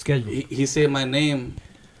 Like on the schedule. He said my name,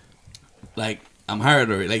 like, I'm hired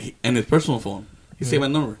already. Like, in his personal phone. He said my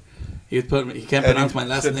number. He can't pronounce my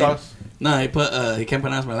last name. Sintas? No, he can't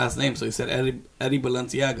pronounce my last name, so he said Eddie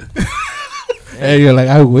Balenciaga. Hey, you're like,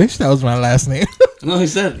 I wish that was my last name. No, he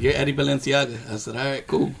said, you're Eddie Balenciaga. I said, all right,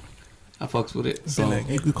 cool. I fucks with it. So Like,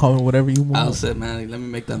 you could call me whatever you I want. said, man, let me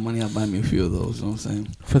make that money. I'll buy me a few of those. You know what I'm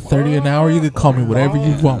saying? For 30 an hour, you could call me whatever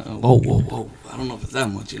you want. Whoa. I don't know if it's that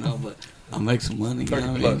much, you know, but I'll make some money. You know 30 what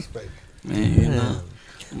I mean? plus, baby. Man, you know.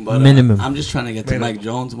 But, Minimum. I'm just trying to get to Minimum. Mike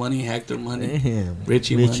Jones money, Hector money, Damn.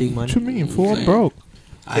 Richie Richie money. What you mean, fool? I'm Saying. broke.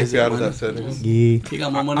 Take you Isaac out of money. that settings. Yeah. He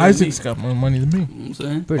got more money Isaac's than got more money than me. me. You know what I'm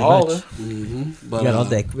saying? Pretty All much. of Mm-hmm. But, You got all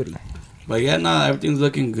the equity. But yeah, nah, everything's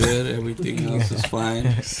looking good. Everything else is fine.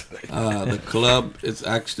 The club is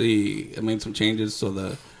actually, I made some changes, so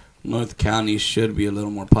the North County should be a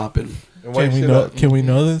little more popping. And why Can you we say know? that? Can we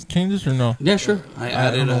know the changes or no? Yeah, sure. I I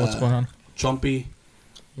added don't know what's going on. Chompy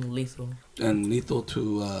Lethal. and Lethal to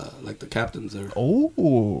like the captains there.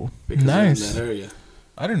 Oh, Because they're in nice. that area.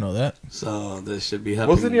 I didn't know that. So this should be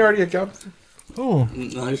happening. Wasn't he already a captain? Oh,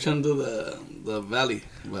 No, he was trying to do the Valley,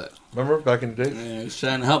 but Remember back in the day? he was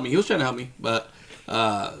trying to help me. He was trying to help me, but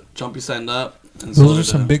Chompy signed up. And so those are did,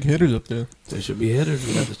 some big hitters up there. They should be hitters.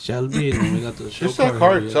 We got the Shelby and then we got the show Just that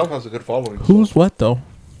car itself has a good following. Who's what though?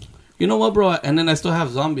 You know what, bro? And then I still have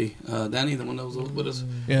Zombie, Danny, the one that was with us.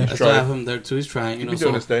 Yeah. I still have him there too. He's trying, you He know. be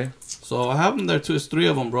doing So, his thing. so I have him there too. It's 3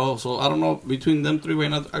 of them, bro. So I don't know between them 3 right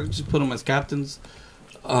now. I could just put them as captains.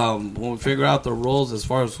 When we figure out the roles as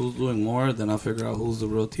far as who's doing more, then I'll figure out who's the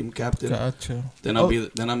real team captain. Gotcha. Then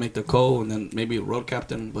I'll make the co, and then maybe a road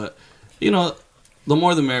captain. But you know, the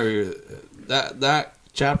more the merrier. That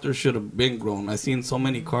chapter should have been grown. I've seen so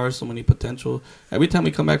many cars, so many potential. Every time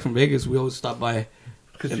we come back from Vegas, we always stop by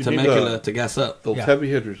Because in you need Temecula to gas up. those Yeah. heavy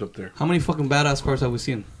hitters up there. How many fucking badass cars have we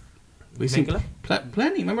seen? We seen Temecula?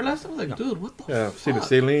 plenty. Remember last time? I was like, dude, what the Yeah, I've seen the fuck?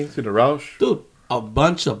 Saline, seen the Roush, Dude, a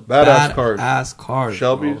bunch of Badass badass cars.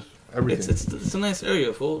 Shelby's, bro. everything. It's a nice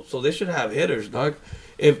area, fool. So they should have hitters, dog.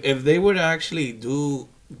 If they were to actually do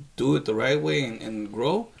it the right way and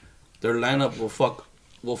grow, their lineup will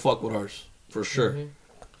fuck with ours for sure.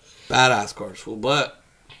 Badass cars, fool. But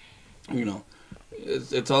you know,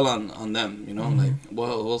 it's all on them. You know, like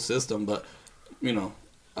whole system. But you know,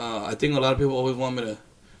 I think a lot of people always want me to.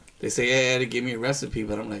 They say, "Hey, Eddie, give me a recipe,"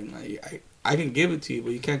 but I'm like, nah, I can give it to you,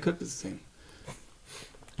 but you can't cook the same.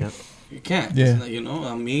 Yep. You can't. Yeah. It's not, you know,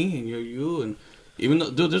 I'm me and you're you, and even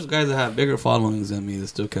though, dude, there's guys that have bigger followings than me that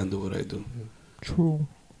still can't do what I do. True.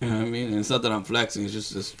 You know what I mean? And it's not that I'm flexing; it's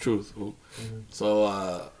just the truth. Fool.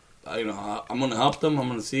 So, you know, I'm gonna help them. I'm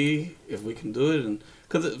gonna see if we can do it, and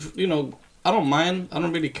because you know, I don't mind. I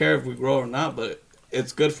don't really care if we grow or not, but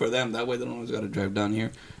it's good for them. That way, they don't always got to drive down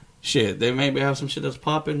here. Shit, they maybe have some shit that's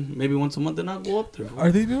popping. Maybe once a month, then I'll go up there.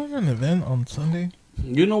 Are they doing an event on Sunday?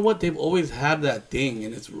 You know what? They've always had that thing,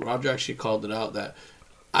 and it's Roger actually called it out that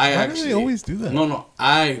I Why actually do they always do that? No,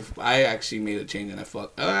 I actually made a change and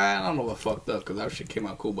I don't know what fucked up because our shit came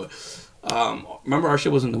out cool, but remember our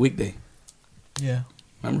shit was in the weekday. Yeah.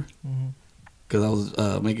 Remember? Mm-hmm. Because I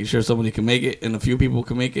was making sure somebody can make it and a few people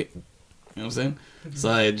can make it. You know what I'm saying? So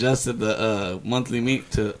I adjusted the monthly meet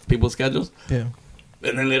to people's schedules. Yeah.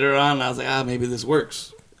 And then later on, I was like, maybe this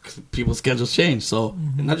works. 'Cause people's schedules change. So,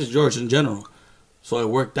 and not just yours, in general. So it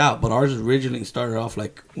worked out. But ours originally started off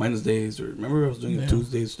like Wednesdays. Or remember I was doing it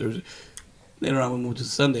Tuesdays, Thursdays. Later on, we moved to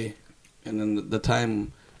Sunday. And then the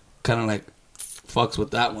time kind of like fucks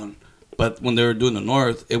with that one. But when they were doing the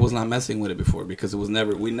North, it was not messing with it before. Because we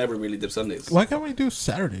never really did Sundays. Why can't we do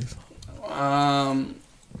Saturdays?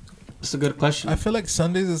 It's a good question. I feel like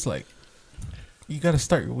Sundays is like, you got to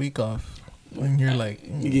start your week off when you're like...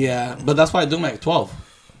 Yeah, but that's why I do them at 12.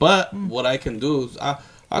 But what I can do is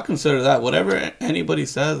I'll consider that. Whatever anybody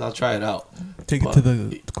says, I'll try it out. Take it to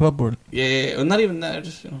the club board. Yeah. Not even that.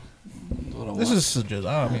 Just, you know, do what I This want. is suggest.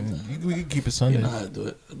 I mean, we can keep it You Sundays. know how to do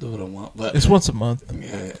it. I do what I want. But It's once a month.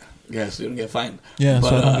 yeah, so you don't get fined. Yeah, But,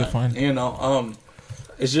 so I don't get fined. You know,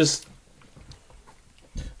 it's just...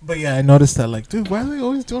 But yeah, I noticed that. Like, dude, why are they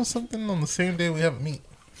always doing something on the same day we have a meet?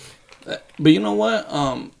 But you know what?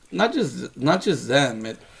 Not just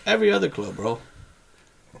them. Every other club, bro.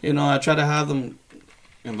 You know, I try to have them,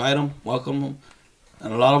 invite them, welcome them,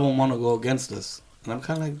 and a lot of them want to go against us. And I'm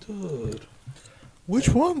kind of like, dude. Which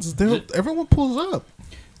ones? Everyone pulls up.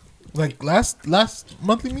 Like last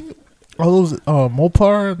monthly meet, all those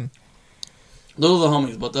Mopar and Those are the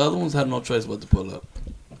homies, but the other ones had no choice but to pull up.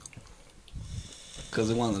 Because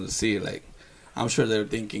they wanted to see, like, I'm sure they were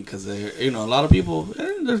thinking, because you know, a lot of people,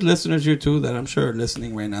 and there's listeners here too that I'm sure are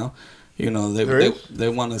listening right now. You know, they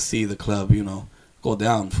want to see the club, you know, go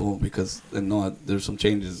down full because they know there's some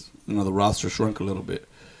changes. You know, the roster shrunk a little bit,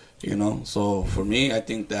 you know. So for me, I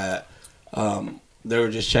think that they were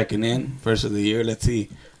just checking in first of the year. Let's see,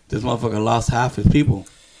 this motherfucker lost half his people.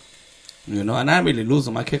 You know, and I didn't really lose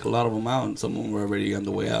them. I kicked a lot of them out, and some of them were already on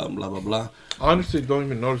the way out, and blah, blah, blah. Honestly, don't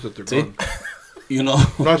even notice that they're See? gone. You know?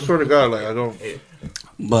 No, I swear to God, like, I don't.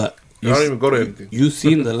 But I don't even go to anything. You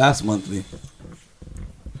seen the last monthly.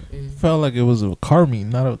 felt like it was a car meet,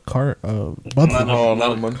 not a monthly. No,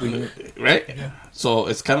 not a monthly. Right? Yeah. So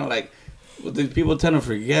it's kind of like what these people tend to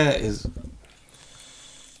forget is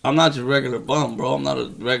I'm not just a regular bum, bro. I'm not a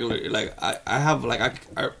regular, like, I have, like,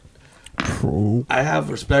 I have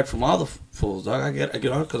respect from all the fools, dog. I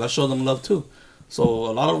get on because I show them love too. So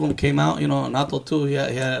a lot of them came out, you know. Nato too. He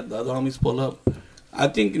had the other homies pull up. I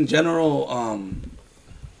think in general,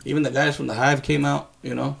 even the guys from the Hive came out,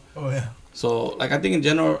 you know. Oh yeah. So like I think in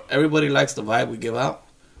general, everybody likes the vibe we give out.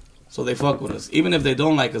 So they fuck with us, even if they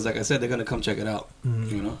don't like us. Like I said, they're gonna come check it out,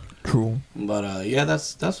 you know. True. But yeah,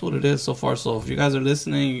 that's what it is so far. So if you guys are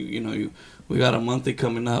listening, you know, we got a monthly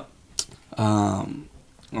coming up on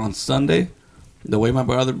Sunday. The way my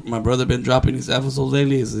brother been dropping these episodes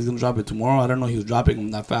lately is he's gonna drop it tomorrow. I don't know he was dropping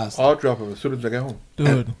them that fast. I'll drop them as soon as I get home.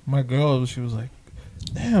 Dude, my girl, she was like,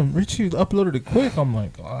 "Damn, Richie uploaded it quick." I'm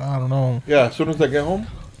like, I don't know. Yeah, as soon as I get home,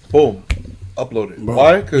 boom, upload it. Bro,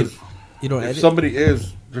 Why? Because You don't if edit? somebody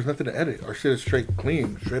there's nothing to edit. Our shit is straight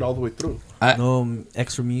clean, straight all the way through. No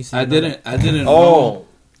extra music. I didn't know. Oh,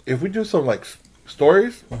 if we do some like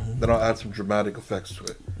stories, then I'll add some dramatic effects to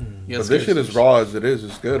it. Yes, But this shit is raw as it is.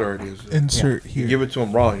 It's good already. Insert You here. give it to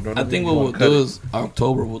them raw. You know what I I mean? think You what wanna we'll cut do it. is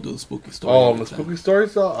October we'll do the spooky story. Oh, every the time. spooky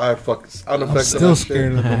stories though, I fucking sound I'm effects. still and that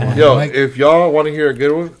scared shit. of them. Yo, Like, if y'all want to hear a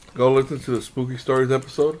good one, go listen to the spooky stories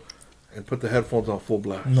episode and put the headphones on full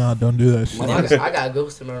blast. nah, don't do that shit. I got a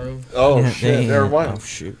ghost in my room. Oh Yeah, shit! damn. Never mind. Oh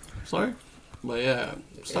shit. Sorry, but yeah,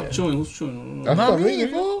 stop Yeah. chewing. Who's chewing? That's Not not me,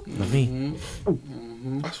 me. bro. Not me.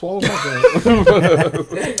 I swallowed my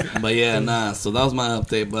gun. But yeah, nah. So that was my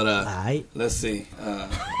update. But Alright. let's see.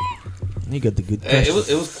 You got the good Hey,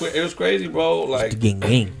 questions. it was crazy, bro. The Like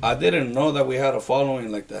gang. I didn't know that we had a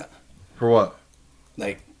following like that. For what?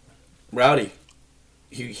 Like Rowdy,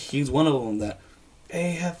 he's one of them. That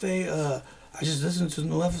hey Hefe, I just listened to the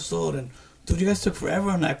new episode and dude, you guys took forever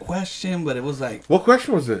on that question, but it was like What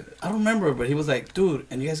question was it? I don't remember, but he was like, dude,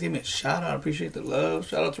 and you guys gave me a shout out. I appreciate the love.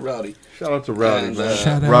 Shout out to Rowdy. Shout out to Rowdy, And, man.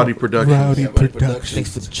 Shout out Rowdy Productions. Rowdy Yeah, Rowdy Productions.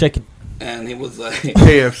 Thanks for the checking. And he was like,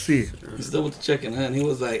 KFC. he's still with the chicken, and he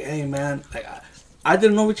was like, hey man, like I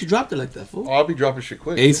didn't know what you dropped it like that, fool. Oh, I'll be dropping shit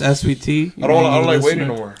quick. Ace SVT. I don't like waiting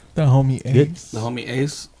no more. The homie Good. Ace. The homie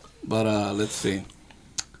Ace. But let's see.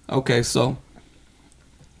 Okay, so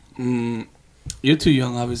You're too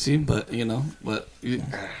young, obviously, but but you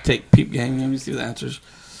take peep game. Let me see the answers.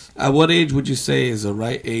 At what age would you say is the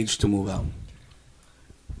right age to move out?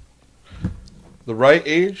 The right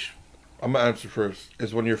age, I'm gonna answer first,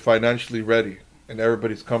 is when you're financially ready and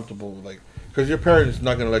everybody's comfortable. Like, because your parents is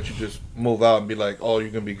not gonna let you just move out and be like, "Oh, you're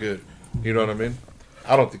gonna be good." You know what I mean?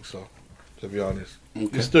 I don't think so, to be honest. Okay.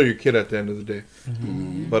 You're still your kid at the end of the day.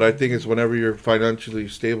 Mm-hmm. But I think it's whenever you're financially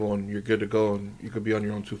stable and you're good to go and you could be on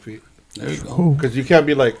your own 2 feet. There you go. Cool. Because you can't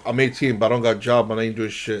be like, I'm 18, but I don't got a job and I ain't doing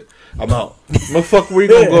shit. I'm out. Motherfucker, where you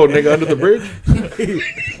gonna go, nigga? Under the bridge?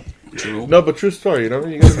 True. No, but true story. You know what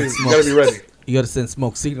I mean? You gotta be ready. You gotta send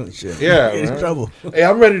smoke signal and shit. Yeah, Get in right. trouble. Hey,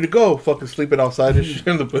 I'm ready to go. Fucking sleeping outside and shit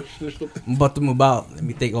in the bush or something. I'm about to move out. Let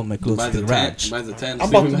me take all my clothes Buys to a the tent. ranch. Buys a tent. I'm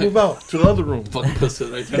about to move out to another room. Fucking puts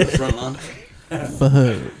it right there in the front lawn.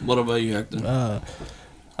 But What about you, Hector?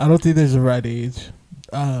 I don't think there's a right age.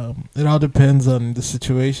 It all depends on the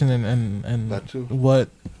situation and That too. what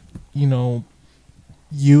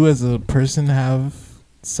you as a person have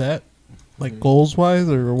set, like goals wise,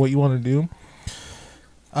 or what you want to do.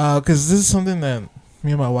 Because this is something that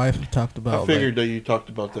me and my wife have talked about. I figured that you talked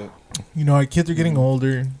about that. Our kids are getting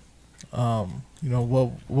older.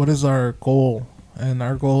 What is our goal? And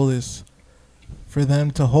our goal is for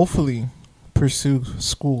them to hopefully pursue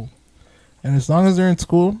school. And as long as they're in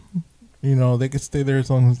school, they can stay there as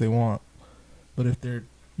long as they want. But if they're,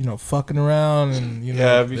 fucking around and,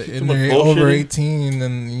 Yeah, if you see too and much they're over bullshitting. 18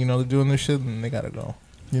 and, they're doing their shit, then they gotta go.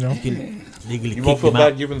 You can legally You won't kick feel them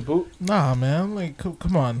bad out. giving the boot? Nah, man. Like,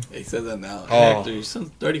 come on. He said that now. Oh. Hector, your son's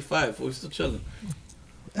 35. We're still chilling.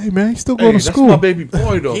 Hey, man, you still Hey, going to that's school. my baby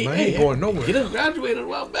boy, though, man. He Hey, ain't going He nowhere. done graduated a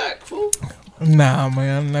while back, fool. Nah,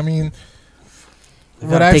 man. I mean, You what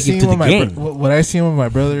gotta I take him see to with the my game. what I see with my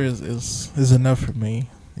brother is enough for me.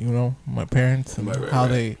 My parents and Right, how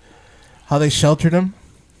right. they sheltered him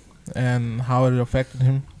and how it affected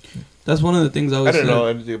him. That's one of the things I I always didn't said. know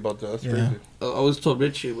anything about that. That's Yeah. crazy. I always told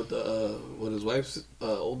Richie with his wife's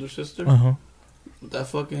older sister, Uh-huh. with that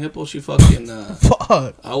fucking hippo, she fucking.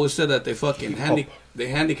 Fuck. I always said that they fucking they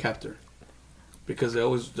handicapped her because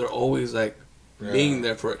they're always like Yeah. being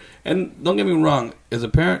there for her. And don't get me wrong, as a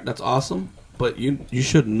parent, that's awesome, but you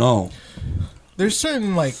should know There's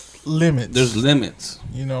certain like limits. there's limits.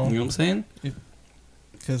 you You know know, what I'm saying?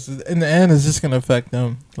 because in the end, it's just gonna affect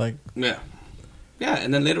them. Like, Yeah. Yeah,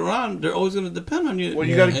 and then later on, they're always going to depend on you. Well,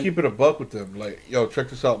 you Yeah. got to keep it a buck with them. Like, yo,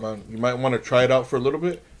 check this out, man. You might want to try it out for a little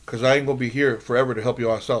bit because I ain't going to be here forever to help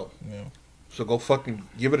you ass out. Yeah. So go fucking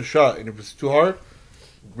give it a shot. And if it's too hard,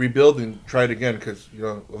 rebuild and try it again because,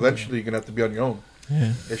 eventually you're going to have to be on your own.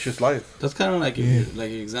 yeah, It's just life. That's kind of like Yeah.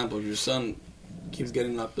 like an example. If your son keeps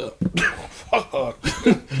getting locked up. Fuck.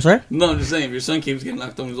 I'm sorry? No, I'm just saying, if your son keeps getting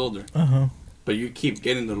locked up when he's older, uh-huh. but you keep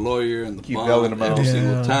getting the lawyer and the Keep bond bailing him out. every Yeah.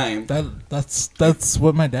 single time. That's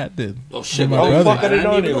what my dad did. Oh shit! My but brother. Fuck, I didn't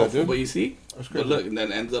know any of that, dude. But you see, That's but crazy. look, and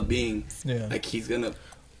then it ends up being Yeah. like he's gonna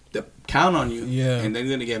count on you, Yeah. and then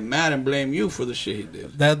he's gonna get mad and blame you for the shit he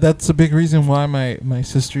did. That's a big reason why my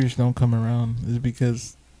sisters don't come around is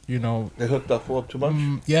because They hooked that fool up too much.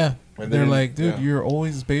 yeah, And they're then- like, dude, yeah. you're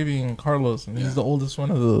always babying Carlos, and Yeah. he's the oldest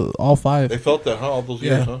one of all five. They felt that, huh? All those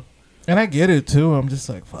years, Yeah. huh? And I get it too. I'm just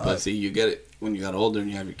like, fuck. But see, you get it when you got older and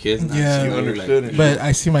you have your kids. Now, Yeah. so You you're understood like, it. But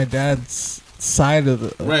I see my dad's side of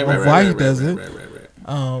right, why he does right, it.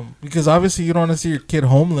 Right. Because obviously you don't want to see your kid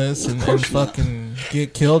homeless and course not. fucking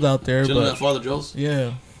get killed out there. Chilling But at Father Joe's.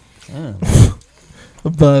 yeah, Ah.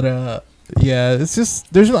 but yeah, it's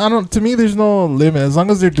just to me there's no limit as long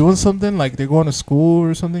as they're doing something like they're going to school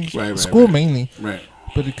or something. Right, school right. mainly, Right.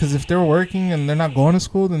 but because if they're working and they're not going to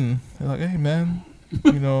school, then they're like, hey man,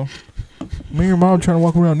 me and your mom trying to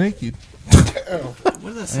walk around naked.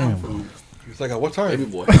 Where does that sound from? He's like, at what Baby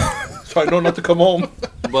time? boy. So I know not to come home.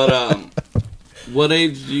 But what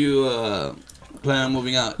age do you plan on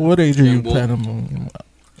moving out? What age are you Young bull. planning on?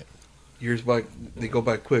 Years by, they go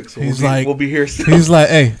by quick. So He's we'll be here soon. He's like,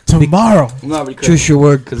 hey, tomorrow. No, because Choose your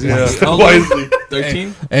word. because Yeah, he's how old are you? wisely.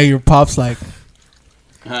 13. Hey, your pop's like,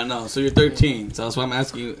 No, so you're 13. So that's why I'm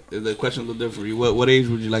asking you. The question a little different for you. What age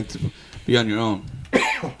would you like to be on your own?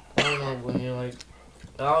 I don't know, when you're like,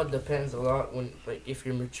 it all depends a lot when, like, if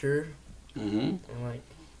you're mature Mm-hmm. and, like,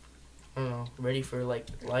 I don't know, ready for, like,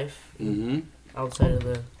 life Mm-hmm. outside of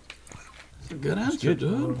the, That's a good answer,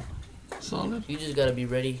 dude. Solid. you just gotta be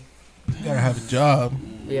ready. you gotta have a job.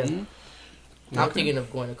 Yeah. Mhm. I'm Okay. thinking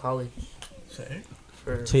of going to college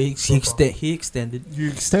for So he football. extended. You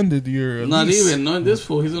extended your Not lease. even knowing this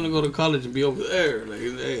fool. He's gonna go to college and be over there. Like,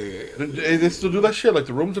 hey, Hey, they still do that shit, like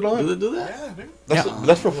the rooms and all do that? they do that? That's, Yeah.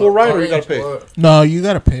 that's for full ride or you gotta pay? Or- No, you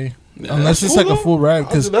gotta pay. Yeah, Unless it's cool, like a though. full ride, I'll do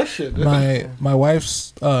because that shit. my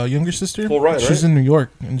wife's younger sister, Full ride, she's right? in New York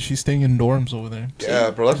and she's staying in dorms over there. Yeah,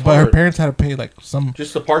 bro, that's But her hard. parents had to pay like some.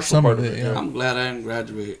 Just the partial some part of of it, it. yeah. Yeah. I'm glad I didn't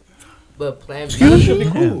graduate. But plan B, That should be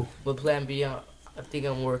cool. but plan B, I think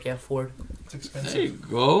I'm working at Ford. It's There expensive. you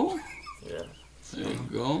go. Yeah. There you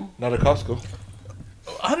go. Not at Costco.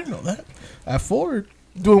 I didn't know that. At Ford,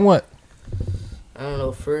 doing what? I don't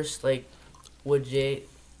know. First, like, with Jay,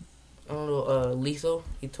 I don't know, Lethal,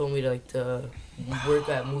 he told me to work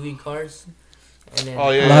at moving cars. And then, Oh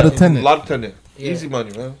yeah, Lot yeah. attendant. Lot attendant. Yeah. Easy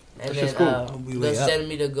money, man. And That's then just cool. Be they'll way up. send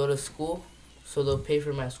me to go to school, so they'll pay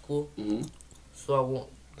for my school, Mm-hmm. so I won't.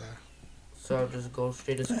 So I'll just go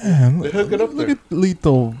straight to school. Man, They hook it up look there. at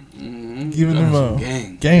Lethal Mm-hmm. giving him a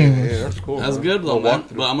gang. game. Yeah, that's cool. That's man. good though, A man.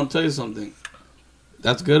 walkthrough. But I'm gonna tell you something.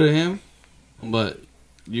 That's good of him, but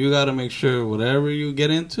you gotta make sure whatever you get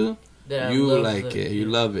into, That I you love like the- it, you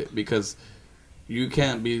love it, because you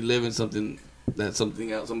can't be living something that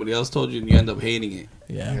somebody else told you, and you end up hating it,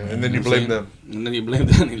 Yeah. Yeah, man. and then You you know what blame I'm them. and then you blame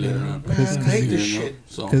Danny later on. Man, I hate this You know? shit.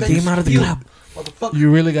 So Cause Take him out of the club. Motherfucker.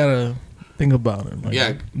 You really gotta think about it. Like,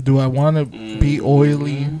 Yeah. do I want to be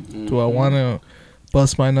oily? Do I want to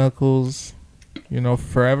bust my knuckles?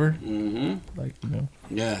 Forever. Mm-hmm. Like,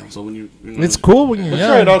 Yeah. So when you know, it's cool when you're Let's young.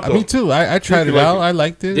 try it out, though. Me too. I tried you it like out. it. I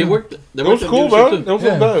liked it. They worked. They It was worked at cool, dealership, man. too. It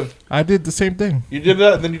wasn't bad. I did the same thing. You did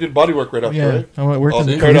that, and then you did body work right after, Yeah, right? I worked in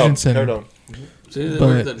the tear collision down, center. tear down. See, they But-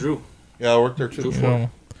 worked at Drew, Yeah, I worked there too. True. You know,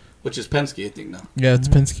 which is Penske, I think now. yeah, it's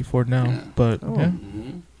Penske Ford now, Yeah. but Oh. yeah, Mm-hmm.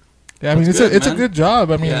 yeah. I mean, That's it's good, a man. good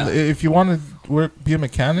job. I mean, Yeah. if you want to be a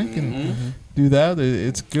mechanic and Mm-hmm. do that,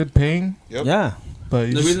 it's good paying. Yep. Yeah. But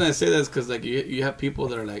you The just- reason I say that is because like you have people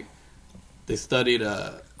that are like they studied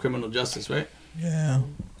criminal justice, right? yeah,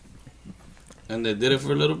 And they did it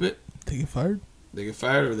for a little bit. they get fired. They get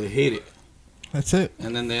fired or they hate it, That's it.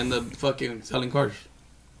 and then they end up fucking selling cars,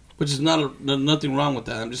 which is nothing wrong with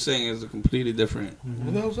that. I'm just saying it's a completely different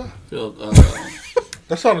What the hell's that? field.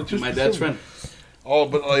 That sounded too My dad's specific. friend. Oh,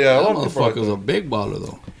 but yeah, a That lot of people. motherfucker's a big baller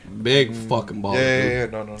though, big fucking baller. Yeah,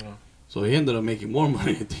 dude. yeah, yeah. No. So he ended up making more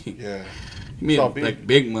money, I think. Yeah. He made Stop being- like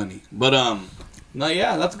big money, but no,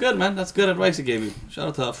 yeah, that's good, man. That's good advice he gave you. Shout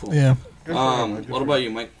out to that fool. Yeah, Good for him, man. Good What for about him. you,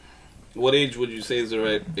 Mike? What age would you say is the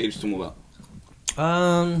right age to move out?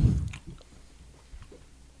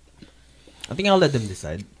 I think I'll let them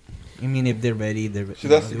decide. I mean, if they're ready, they're ready. See,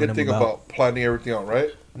 that's the good thing about planning everything out, right?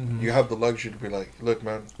 You have the luxury to be like, look,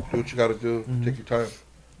 man, do what you got to do. Take your time,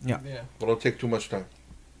 Yeah. but don't take too much time.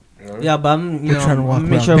 You know? Yeah, but I'm, They're trying to walk I'm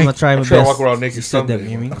make around sure I'm gonna naked. try my I'm trying to best walk around naked to set them.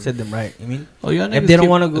 someday. You mean, set them right. You mean, Oh, y'all If niggas they don't keep-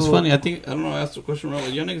 wanna It's go- funny. I think I don't know. I asked the question wrong.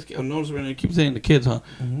 But y'all niggas, I noticed when you keep saying the kids, huh?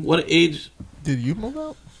 What age did you move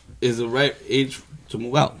out? is the right age to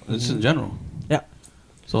move out? This in general. Yeah.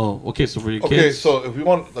 So okay, so for your Okay, kids, so if we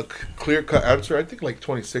want a clear cut answer, I think like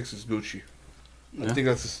 26 is Gucci. I Yeah. think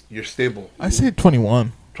that's you're stable. I say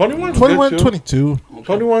 21. 21, 21, 22.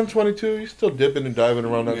 21, 22, you're still dipping and diving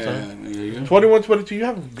around that time. Yeah. 21, 22, you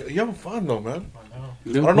having fun though, man.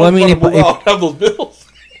 I don't know Well, I if mean, you if want I- to move out, have those bills.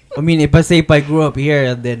 I mean, if I grew up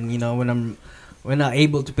here, then when I'm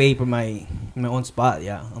able to pay for my own spot,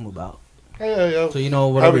 yeah, I'll move out. Yeah. So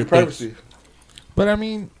whatever Having it takes. privacy. But I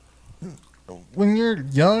mean, when you're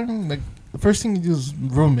young, like the first thing you do is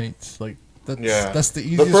roommates. Like that's the The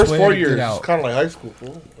easiest first way 4 to years get is out. kind of like high school,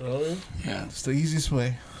 fool. You know what I mean? Yeah. It's the easiest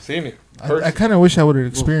way. Seeing it. I kind of wish I would have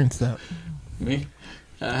experienced that. Me.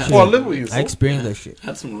 I Well, I live with you. I fool. experienced that shit.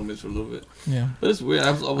 had some roommates for a little bit, Yeah, but it's weird.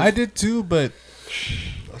 I did too, but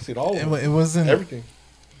I seen all of it, them. it wasn't. Everything.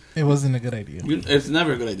 It wasn't a good idea. It's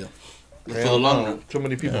never a good idea. For Man, the long no, run. Too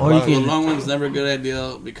many people. Or you buy For it. the can- long run, it's never a good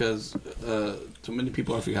idea because too many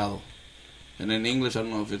people are fijado. And in English, I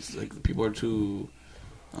don't know if it's like the people are too.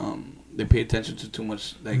 They pay attention to too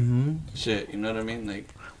much like shit. You know what I mean? Like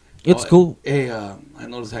It's oh, cool. Hey, I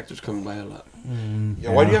noticed Hector's coming by a lot.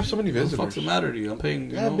 Yeah, why do you have so many What the fuck's visitors? the matter to you? I'm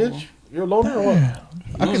paying. Yeah, you know, bitch. You're a loner or what? you know I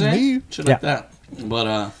what can I'm saying? leave. Shit Yeah. like that. But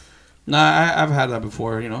I've had that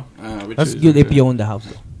before. You know, which That's is good if okay. you own the house,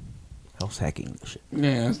 though. House hacking, and shit.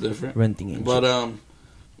 Yeah, that's different. Renting and But shit.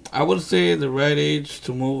 I would say the right age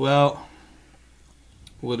to move out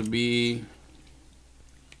would be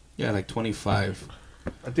like 25.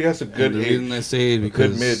 I think that's a good And the age. reason I say is A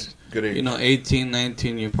because good mid. Good age. 18,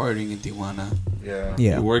 19, you're partying in Tijuana. Yeah.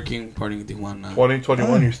 Yeah. You're working, partying in Tijuana. 20,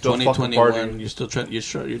 21, you're still 20, fucking 21, partying. you're still trying. You're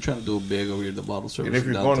trying to do it big over here. The bottle service. And if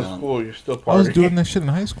you're downtown. going to school, you're still I was partying. doing that shit in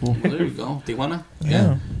high school. Well, there you go, Tijuana.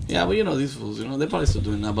 Yeah. Yeah, but these fools. They're probably still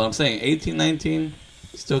doing that. But I'm saying 18, 19,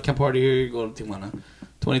 still can party here. You go to Tijuana.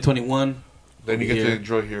 20, 21, Then you get Yeah. to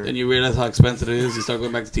enjoy here. Then you realize how expensive it is. You start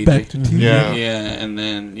going back to TJ. Back to TV. Yeah. Yeah, and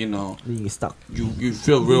then You stuck. you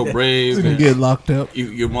feel real brave. He's gonna and get locked up.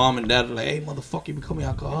 your mom and dad are like, "Hey, motherfucker, you becoming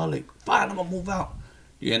alcoholic? Fine, I'm gonna move out."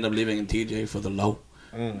 You end up living in TJ for the low.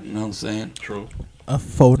 You know what I'm saying? True. A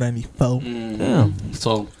 494. Damn.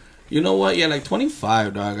 So, you know what? Yeah, like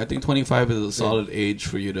 25, dog. I think 25 is a solid age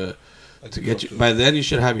for you to get you. By then, you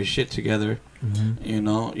should have your shit together. You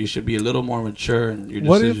know, you should be a little more mature in your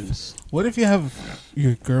What if- decisions. What if you have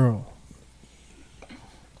your girl?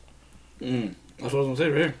 That's what I was gonna say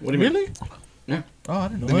right here. What do you mean? Really? Yeah. Oh, I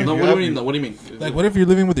didn't know. Then that. No, you what do have you mean? you- though? What do you mean? Like, what if you're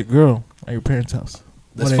living with your girl at your parents' house?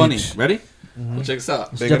 That's What funny. age? Ready? Well, check this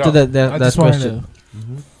out. Big Jump it to up. that I that just wanted question.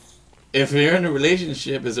 to. If you're in a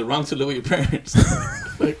relationship, is it wrong to live with your parents?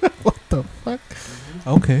 What the fuck?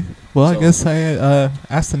 Okay. Well, I So- guess I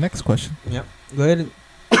asked the next question. Yep. Go ahead. And,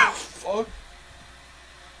 Fuck.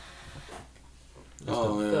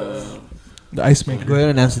 Oh, yeah. The ice maker. go ahead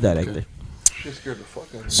and answer that, Hector. Shit scared the fuck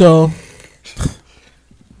out of me. So,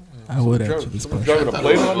 I would answer this Someone question. driving a I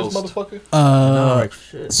plane thought it on was this a ghost. motherfucker?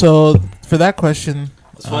 shit. So for that question,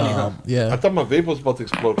 It's funny, huh? I yeah. thought my vape was about to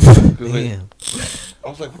explode. 'Cause, like, Damn. I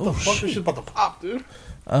was like, what the fuck? This shit about to pop, dude.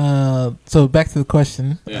 So back to the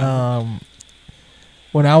question. Yeah.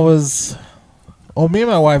 When I was, me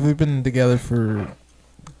and my wife, we've been together for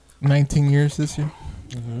 19 years this year.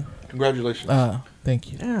 Congratulations.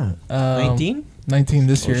 Thank you. Yeah. 19? 19? 19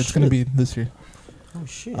 this year. Oh, It's gonna shit. be this year. Oh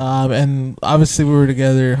shit. And obviously we were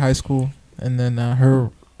together high school, and then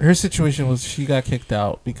her situation was she got kicked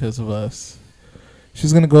out because of us.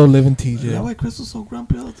 She's gonna go live in Is that TJ. why Chris was so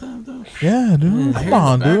grumpy all the time, though? Yeah, dude. I hear Come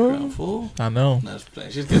on, in the background, dude. fool. I know. That's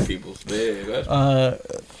playing. She's good people. Yeah,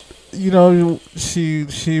 You know, she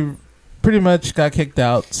pretty much got kicked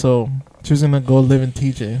out, so she was gonna go live in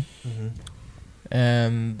TJ,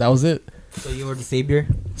 and that was it. So you were the savior?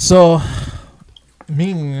 So,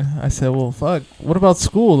 I said, well, fuck. What about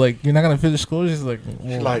school? Like, you're not gonna finish school? She's like, She's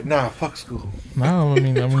well, like, nah, fuck school. no. I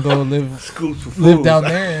mean, I'm gonna go live School's for live fools. down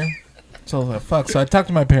there. So I was like, fuck. So I talked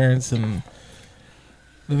to my parents, and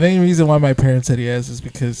the main reason why my parents said yes is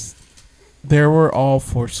because they were all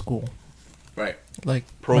for school. Right. Like,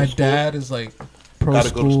 Pro my school? dad is like pro Gotta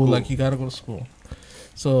go to school, school. like you gotta go to school.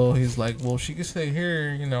 So he's like, well, she could stay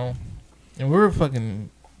here, you know. And we were fucking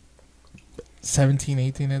 17,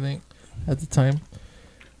 18, I think, at the time.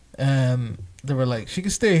 And they were like, she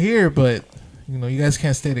could stay here, but you know, you guys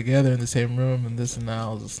can't stay together in the same room and this and that. I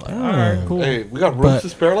was just like, all right, cool. Hey, we got rooms But- to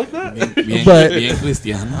spare like that? But- bien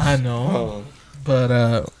cristiano. I know, Oh.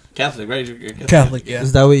 but Catholic, right? You're Catholic, yeah.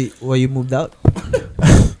 Is that why you moved out?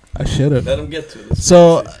 I should have. Let him get to this.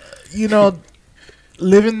 So, you know,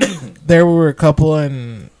 living there, we were a couple,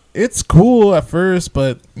 and it's cool at first,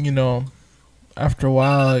 but you know, after a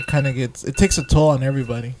while, it takes a toll on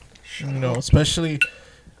everybody. You know, especially,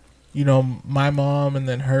 you know, my mom and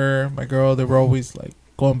then my girl, they were always like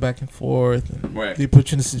going back and forth, and Right. they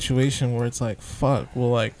put you in a situation where it's like, fuck, well,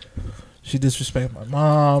 like, she disrespected my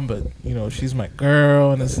mom, but you know, she's my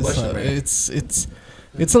girl, and it's just Bless you, like, man.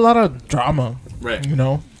 it's a lot of drama, Right. you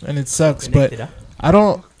know, and it sucks, but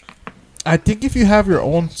I think if you have your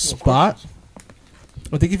own spot,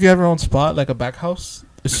 like a back house,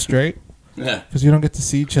 it's straight Yeah. because you don't get to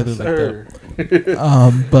see each other like Sir.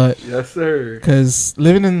 that. But Yes, sir. because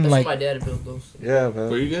living in That's like, what my dad built those. Yeah, Where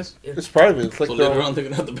man. you guys? It's private. It's like So their later own- on, they're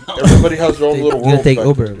gonna have to bounce. everybody has their own little You world. gotta take back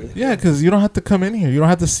Uber. there. yeah, because you don't have to come in here. You don't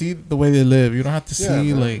have to see the way they live. You don't have to Yeah,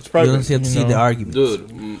 see man. like, It's You private. don't have to You see the know. arguments.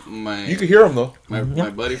 Dude, You can hear them though. my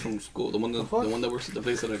buddy from school, the one that works at the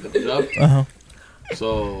place that I got the job. uh-huh.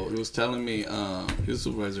 So he was telling me, he was a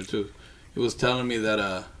supervisor too. He was telling me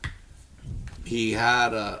that he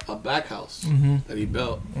had a back house that he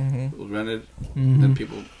built. It was rented. Then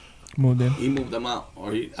people, Moved in. he moved them out,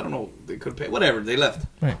 or I don't know, they could pay whatever. They left.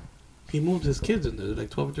 Right. He moved his kids in there, like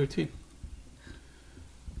 12 or 13.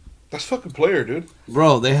 That's fucking player, dude.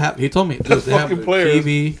 Bro, they have. He told me That's they have fucking their player.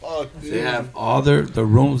 TV. Fuck, dude. They have all the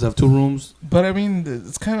rooms. They have 2 rooms. But I mean,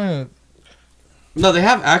 it's kind of No, they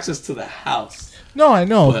have access to the house. no, I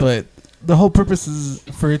know, But- but the whole purpose is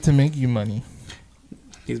for it to make you money.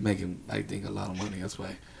 He's making, I think, a lot of money. That's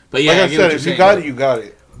why. But yeah, Like I get said, what if you're you got saying, it, you got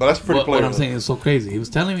it. But that's pretty What player. I'm saying is so crazy. He was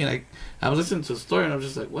telling me, like, I was listening to the story and I was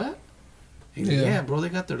just like, what? He's like, Yeah. yeah, bro, they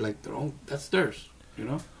got their own. That's theirs, you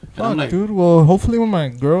know. And Fuck, I'm like, dude. Well, hopefully when my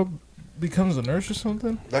girl becomes a nurse or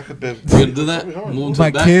something, That could be. you gonna do that? That'd be hard. Move to my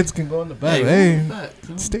the back? kids can go in the back. Hey, Hey, move to the back, you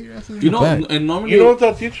know? stay your asses in You the know, back. and normally You know what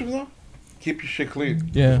that teach them though? Keep your shit clean.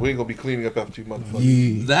 Yeah. We ain't gonna be cleaning up after you,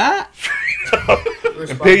 motherfuckers. Yeah. that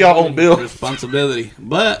And pay your own bill. responsibility,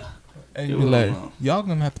 but And You you be will like, know. y'all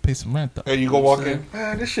gonna have to pay some rent though. And you go walk in,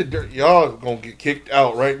 man, this shit dirty. Y'all gonna get kicked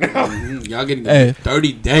out right now. Mhm. Y'all getting Hey.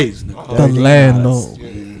 30 days. Nigga. The 30 landlord.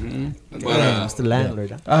 Mhm. But Damn, it's the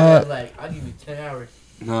landlord. Huh? I was like, I'll give you 10 hours.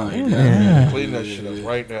 no, you Yeah. Clean that shit up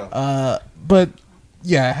right now. But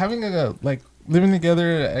yeah, having a like living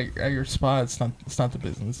together at your spot, it's not the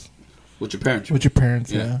business with your parents. with your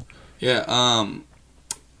parents. Yeah. Yeah, Yeah.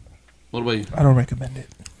 What about you? I don't recommend it.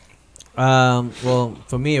 Well,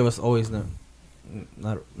 for me, it was always not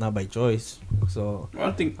by choice. So Well,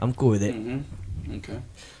 I think. I'm cool with it. Okay.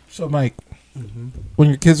 So Mike, Mm-hmm. when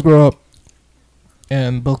your kids grow up,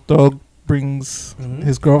 and Bilk Dog brings Mhm.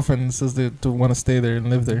 his girlfriend and says they do want to stay there and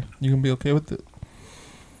live there, you gonna be okay with it?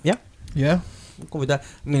 Yeah. Yeah. I'm cool with that.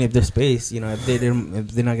 I mean, if there's space, if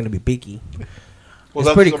they're not gonna be picky. Well, It's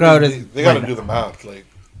that's pretty something crowded They gotta right do now. the math. Like,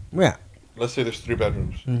 Yeah. let's say there's 3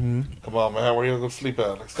 bedrooms. Mm-hmm. Come on, man, where you gonna go sleep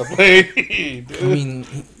at? Like, stop playing, dude. I mean,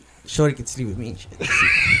 Shorty could sleep with me and shit. Mike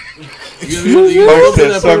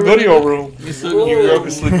said, son, go to your room. You still Your girl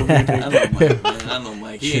can sleep with me. I dude. know Mike, man. I know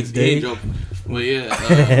Mike. He Shit, ain't Dave. joking. But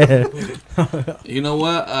yeah, you know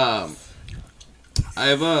what? I've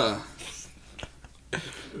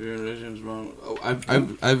realizations wrong. Oh,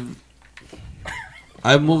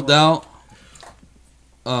 I've moved out.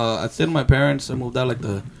 I stayed with my parents. I moved out like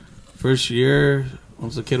the first year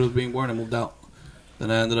once the kid was being born. I moved out.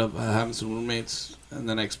 Then I ended up having some roommates, and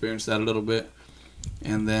then I experienced that a little bit.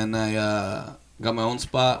 And then I got my own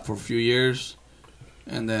spot for a few years.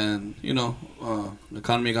 And then, the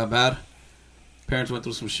economy got bad. Parents went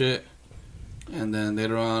through some shit. And then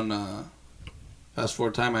later on, fast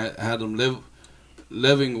forward time, I had them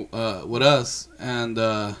living with us. And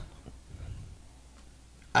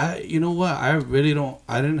you know what? I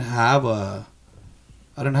didn't have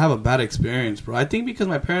a bad experience, bro. I think because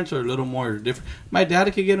my parents are a little more different. My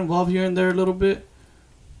dad could get involved here and there a little bit.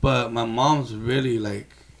 But my mom's really like,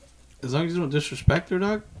 as long as you don't disrespect her,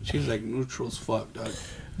 dog, she's like neutral as fuck, dog.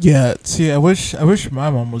 Yeah. See, I wish my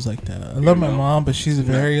mom was like that. I love my know? mom, but she's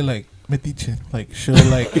very like metiche. Like she'll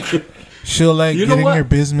like You know get in what? your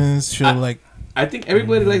business. She'll like. I think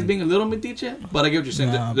everybody likes being a little metiche, but I get what you're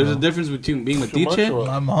saying. Nah, There's a bro. difference between being Too much or metiche what?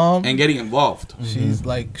 My mom. and getting involved. She's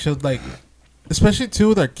like she'll like, especially too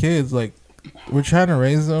with our kids. Like we're trying to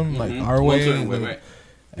raise them like Mhm. our One way. certain way, and- right?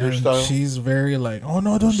 Your and style? she's very like, oh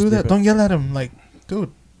no, don't do that. Don't yell at him. Like,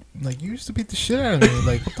 dude, like you used to beat the shit out of me.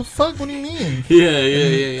 Like, what the fuck? What do you mean?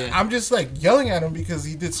 Yeah. I'm just like yelling at him because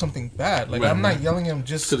he did something bad. Like Right, I'm not yelling at him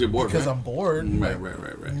just 'Cause you're bored, because right? I'm bored. Right.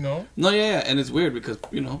 Like, you know? No, yeah, and it's weird because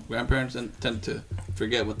grandparents tend to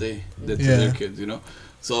forget what they did to Yeah. their kids,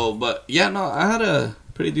 So, but yeah, no, I had a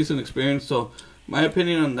pretty decent experience. So, my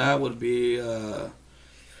opinion on that would be,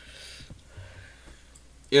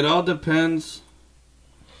 it all depends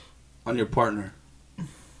on your partner.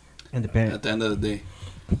 And the parent. At the end of the day,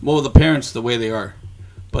 well, the parents the way they are,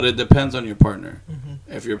 but it depends on your partner.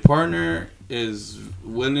 If your partner is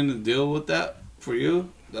willing to deal with that for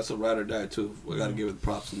you, that's a ride or die too. We gotta give it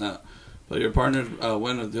props on that. But your partner's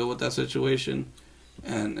willing to deal with that situation,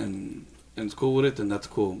 and it's cool with it, then that's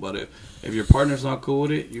cool. But if your partner's not cool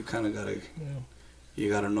with it, you kind of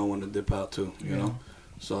gotta know when to dip out too. You know.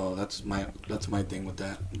 So that's my thing with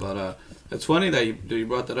that. But it's funny that you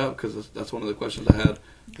brought that up because that's one of the questions I had.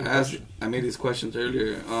 I made these questions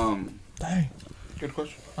earlier. Dang. Good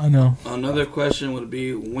question. I know. Another question would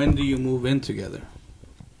be, when do you move in together?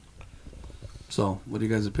 So, what are you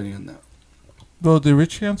guys' opinion on that? Bro, did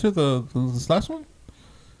Richie answer this last one?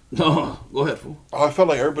 No, go ahead, fool. Oh, I felt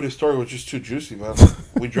like everybody's story was just too juicy, man.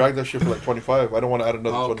 We dragged that shit for like 25. I don't want to add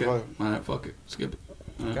another Oh, okay. 25. All right, fuck it. Skip it.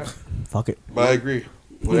 All right. Fuck it. But I agree.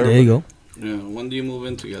 There you go. Yeah, when do you move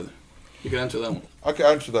in together? You can answer that one. I can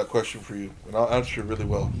answer that question for you, and I'll answer it really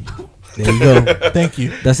well. There you go. Thank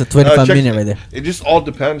you. That's a 25 check- minute right there. It just all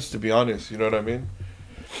depends, to be honest. You know what I mean?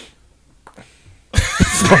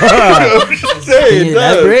 Can you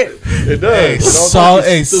elaborate? It does.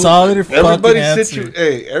 Solid fucking answer.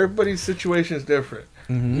 Everybody's situation is different.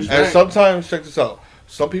 Mm-hmm. And sometimes, check this out.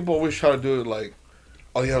 Some people always try to do it like,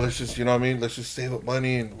 oh yeah, let's just, let's just save up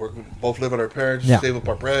money and both live with our parents, Yeah. save up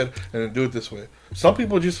our bread, and then do it this way. Some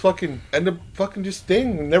people just fucking end up fucking just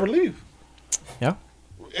staying and never leave. Yeah.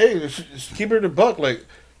 Hey, just keep it in the buck. Like,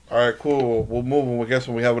 all right, cool, we'll move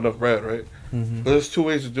when we have enough bread, right? Mm-hmm. But there's 2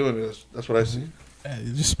 ways of doing this. That's what I see.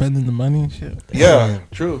 You're just spending the money and shit. Yeah,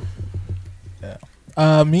 true.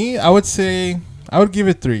 Me, I would say I would give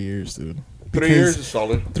it 3 years, dude. 3 years is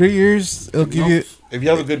solid. 3 years, it'll give you. If you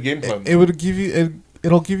have a good game plan. It would give you.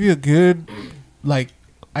 It'll give you a good, like,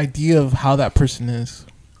 idea of how that person is,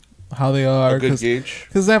 how they are. a good gauge.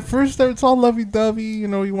 Because at first it's all lovey dovey. You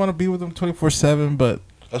want to be with them 24/7, but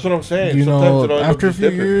That's what I'm saying. You Sometimes know, it all ends up after a just few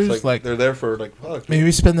dipping. years, It's like- they're there for like fuck.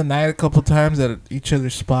 Maybe spend the night a couple times at each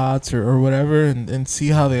other's spots or whatever, and see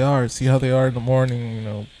how they are. See how they are in the morning. You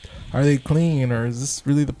know, are they clean, or is this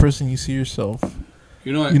really the person you see yourself?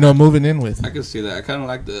 You know, Moving in with. I can see that. I kind of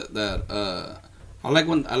like that. I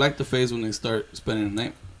like the phase when they start spending the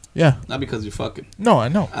night. Yeah. Not because you're fucking. No, I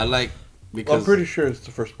know. I like because I'm pretty sure it's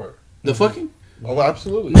the first part. the fucking. Oh,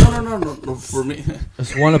 absolutely. No. For me,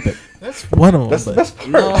 That's one of it. That's one of them. That's the but- best part.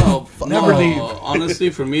 no. Never leave. Honestly,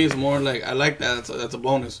 for me, it's more like I like that. That's a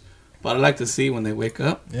bonus. But I like to see when they wake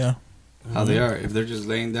up Yeah. how they are. If they're just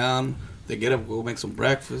laying down, they get up, go make some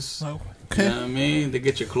breakfast. Okay. You know what I mean? They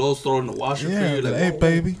get your clothes thrown in the washer for Yeah. you. Like, Hey, whoa,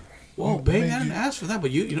 baby. Whoa, baby, I Baby. didn't ask for that, but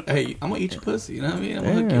you know, hey, I'm gonna eat your pussy. You know what I mean? I'm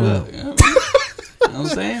gonna hook you Damn. up. You know what I mean? You know what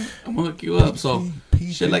I'm saying? I'm gonna hook you up. So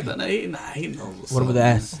PG. shit like that. Nah, he knows. What's What up, about the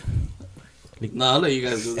man. ass? Nah, I'll let you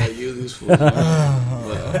guys do that. You these fools. Man.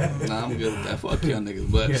 But, nah, I'm good with that. Fuck y'all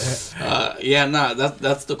niggas. But yeah, nah,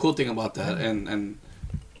 that's the cool thing about that. And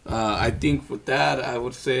I think with that, I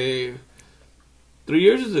would say 3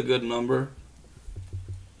 years is a good number.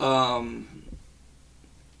 Let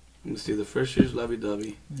me see. The first year's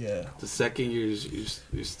lovey-dovey. Yeah. The second year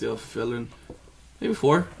you're still feeling maybe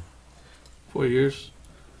 4 years.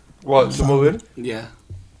 What, to move in? Yeah,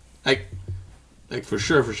 like for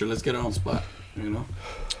sure. Let's get it on spot. You know,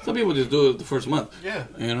 some people just do it the first month. Yeah.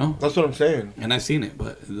 You know, That's what I'm saying. and I've seen it,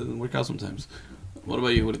 but it doesn't work out sometimes. What about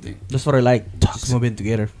you? What do you think? That's what I like. Just moving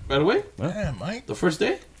together. Right away, Yeah, Mike. the first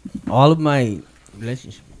day. All of my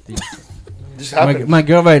relationships. Just my, happens. my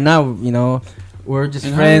girl right now, you know, we're just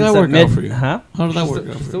And how friends. did that that work met- out for you? Huh? How did that She's work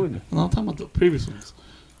still- out she's for still you? with me. No, I'm talking about the previous ones.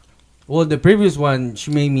 Well, the previous one,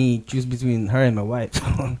 she made me choose between her and my wife.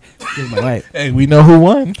 She's my wife. Hey, we know who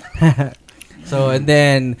won. So and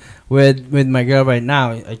then with my girl right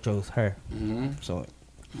now, I chose her. Mm-hmm. So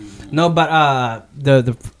no, but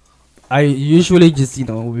the I usually just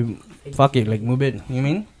we fuck it like move in. You know what I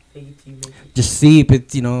mean? Take it to you, make it. Just see if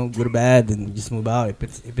it's good or bad, and just move out if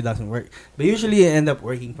it doesn't work. But usually it end up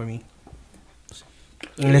working for me.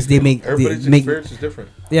 Unless they make Everybody's make experience is different.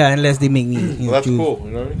 unless they make me Well, that's choose. cool.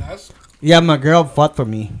 You know what I mean? Yeah, my girl fought for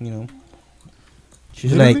me.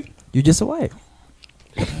 She's Really? like, you just a wife.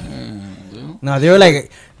 Yeah. No, they were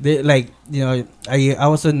like, I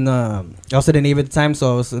was in the Navy at the time,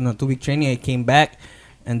 so I was in a 2-week training. I came back,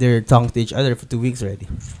 and they're talking to each other for 2 weeks already.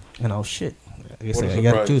 And I was shit. I guess What a I gotta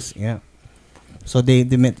surprise. choose. Yeah. So they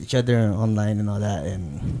met each other online and all that,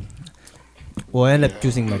 and I ended up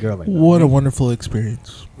choosing my girl. Right now. What a wonderful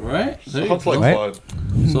experience. Right. There you Sounds go. like Right?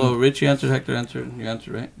 fun. So Richie answered, Hector answered, you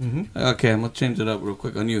answered, right? Mm-hmm. Okay, I'm gonna change it up real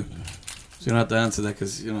quick on you, so you don't have to answer that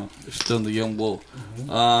because you're still the young bull.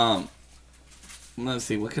 Let's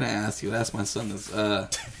see, what can I ask you? Ask my son this.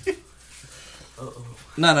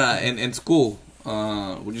 No. In school,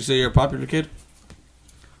 would you say you're a popular kid?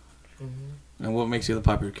 Mhm. And what makes you the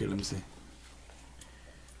popular kid? Let me see.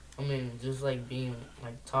 I mean, just like being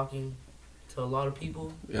like talking to a lot of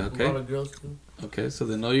people. Yeah, A okay. lot of girls too. Okay, so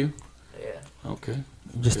they know you. Yeah. Okay,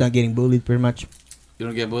 Just not getting bullied, pretty much. you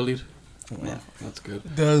don't get bullied. Yeah. That's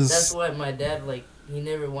good. Does That's why my dad he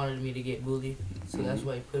never wanted me to get bullied, so that's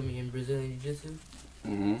why he put me in Brazilian Jiu-Jitsu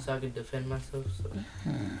Mm-hmm. so I could defend myself. So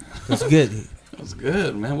That's good. That's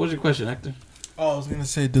good, man. What's your question, Hector? I was gonna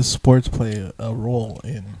say, does sports play a role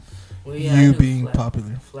in well, yeah, I you do being flag,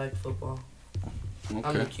 popular? flag football. I'm the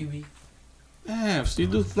Okay. QB. Damn, so you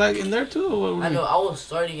do flag in there too? Or what I know I was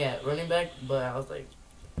starting at running back, but I was like,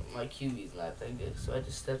 my QB's not that good, so I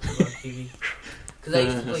just stepped up on QB. Cause I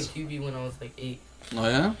used to play QB when I was like 8. Oh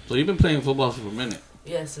yeah. So you've been playing football for a minute.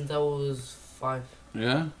 Yeah, since I was 5. Yeah.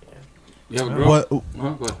 Yeah. You have a girl? What Go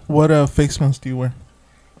ahead. what face mask do you wear?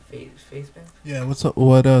 Face band. Yeah, what's up?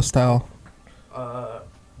 What style?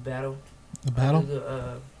 Battle. The battle?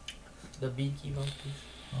 The beaky monkeys.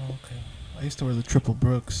 Oh, okay. I used to wear the triple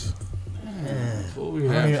Brooks. Fool, we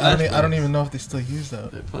I have don't, even, I, don't, e- I flashbacks. don't even know if they still use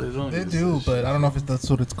that. They probably don't. They use do, this but shit. I don't know if that's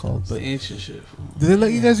what it's called. It's the But ancient shit. Fool. do they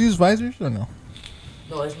let you guys use visors or no?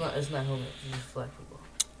 No, it's not. It's not helmet. It's just flag football.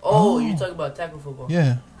 Oh, Oh. you're talking about tackle football.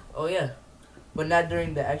 Yeah. Oh yeah, but not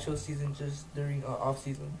during the actual season. Just during off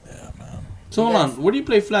season. Yeah, man. So hold Yes. on, where do you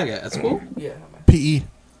play flag at school? Yeah. Man. PE.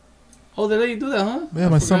 Oh, they let you do that, huh? Yeah, I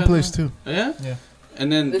my son forgot, plays huh? too. Yeah. Yeah.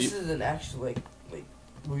 And then This you, is an actual like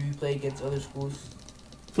where you play against other schools.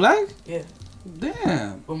 flag. Yeah,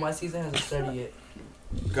 Damn. but my season hasn't started yet.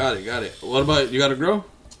 Got it. What about you? Got a girl?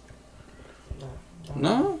 Nah.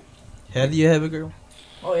 No. Have you have a girl?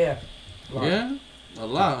 Oh yeah. Lot. Yeah. A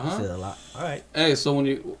lot, huh? Said a lot. All right. Hey, so when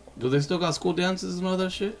you do they still got school dances and all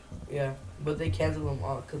that shit? Yeah, but they canceled them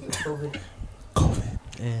all because of COVID. COVID.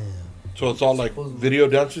 Damn. So it's all like video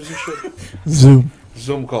dances and shit. Zoom.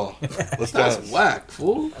 Zoom call. Let's That's dance. whack,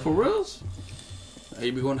 fool. For reals? Hey,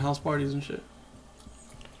 you be going to house parties and shit?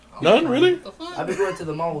 None, really? I've been going to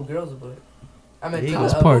the mall with girls, but I mean, Yeah. to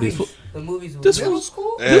House the parties. movies. The movies. With This girls. fool's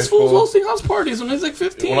School. Yeah, This fool's fool. hosting house parties when he's like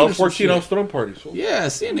 15. When I was or some 14, I was shit. throwing parties. Fool. Yeah, I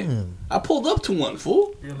seen it. Hmm. I pulled up to one,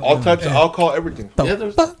 fool. All types of alcohol, everything. The Yeah,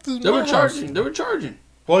 there's- fuck is They were my house? charging. They were charging.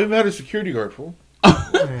 Well, I even had a security guard, fool.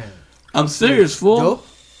 I'm serious, fool. Joe?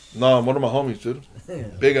 Nah, one of my homies, dude.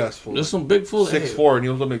 Big ass fool. There's some big fool. 6'4", and he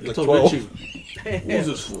was only Hey, like told 12. Richie, who's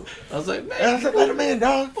this fool? I was like, And I was man, like, let him in,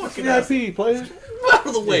 dog. Fucking VIP, player. out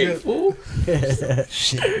of the way, fool.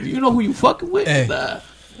 Shit. You know who you fucking with? Hey. Nah.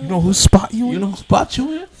 You know who spot you in? You know who spot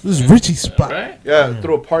you in? This is Richie's spot. Right? Yeah,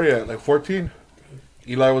 threw a party at like 14.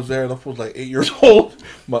 Eli was there. That fool was like 8 years old.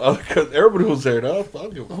 My other cousin, everybody was there. Dog. I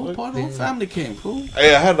don't give The a whole fuck. part, the whole family came, fool.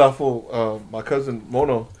 Hey, I had that fool. My cousin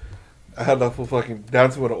Mono. I had that fool fucking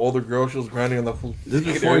dancing with an older girl. She was grinding on that fool. This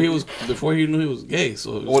before he knew he was gay.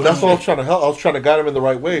 So it was Well, that's what I was trying to help. I was trying to guide him in the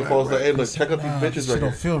right way. So I was like, hey, look, check out Nah, these this bitches shit right don't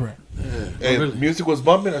here. feel right. Yeah, Hey, really. music was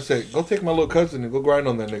bumping. I said, go take my little cousin and go grind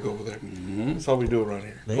on that nigga over there. Mhm. That's how we do around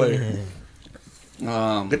here. Play.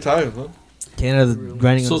 Good times, huh? Canada's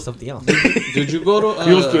grinding So- on something else. Did you go to?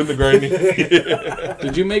 He was doing the grinding.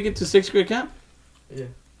 Did you make it to 6th grade camp? Yeah.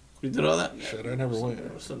 You did all that? Shit, I never went.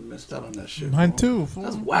 I was missed out on that shit. Mine fool. too. fool.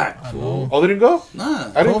 That's whack, I fool. know. Oh, they didn't go?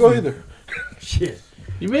 Nah. I didn't go COVID. either. Shit.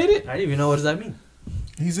 You made it? I didn't even know what does that mean.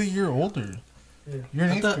 He's a year older. Yeah. You're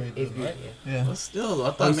in I eighth thought- grade, Eighth grade. right? Yeah. Yeah. But still, I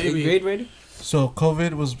Oh, thought it's eighth maybe grade already? So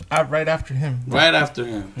COVID was right after him. right after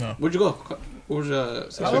him. Yeah. Where'd you go? Where's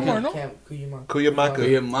Alamo, no? Camp Cuyamaca. Cuyamaca.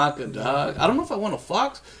 Cuyamaca, dog. I don't know if I went to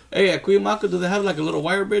Fox. Hey, at Cuyamaca, do they have like a little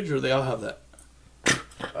wire bridge, or they all have that?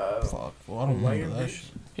 Fuck. Well, I don't remember that shit.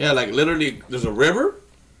 Yeah, like literally, there's a river,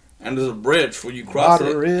 and there's a bridge where you cross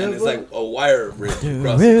Water it, and it's river. like a wire bridge. You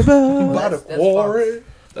cross it. By the That's quarry.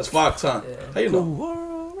 That's Fox, huh? Yeah. How you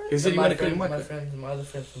know? He said And you my went to friends, my Cuyamaca. friends, my other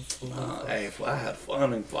friends from school. Hey, fool, I had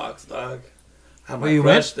fun in Fox, dog. I had Where my you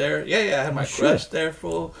crush there. Yeah, I had my shit. crush there,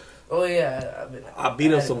 fool. Oh yeah, I've been. I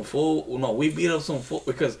beat up some fool. Well, no, we beat up some fool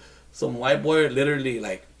because some white boy literally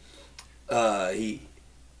like,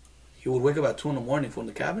 he would wake up at 2 a.m. from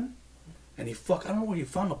the cabin, and I don't know where he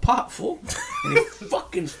found the pot, fool, and he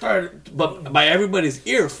fucking started, but by everybody's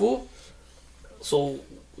ear, fool. So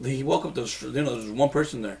he woke up. There's one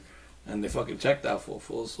person there, and they fucking checked out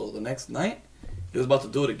fool. So the next night, he was about to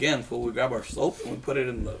do it again, fool. We grab our soap and we put it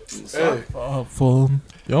in the sock. Hey, Oh, fool.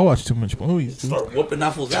 Y'all watch too much movies, dude. Start whooping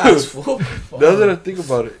that fool's ass, fool. now that I think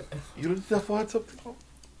about it, you don't think that fool had something?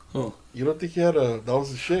 Who? You don't think he had that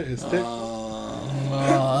was the shit, his dick?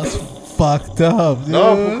 Oh, that's fucked up, dude.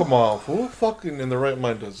 No, fool, come on, fool. Who fucking in the right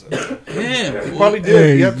mind does that? Him. He fool. probably did.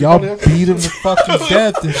 Hey, He y'all probably had- beat him to fucking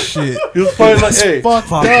death and shit. He was probably like, That's hey, fucked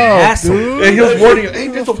fucking up, asshole. dude. hey, he was warning you. Hey,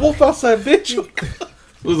 there's a wolf outside, bitch.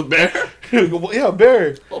 It was a bear. Yeah,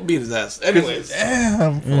 bear. I'll beat his ass. Anyways,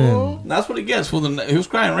 Damn, fool. that's what he gets. For the he was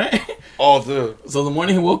crying, right? Oh, dude. So the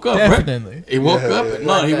morning he woke up, right? Definitely. He woke Yeah, up. yeah.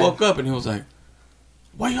 No, he Okay. woke up and he was like,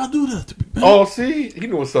 "Why y'all do that to me, man?" Oh, see, he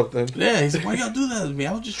knew something. Yeah, he said, "Why y'all do that to me?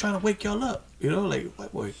 I was just trying to wake y'all up, like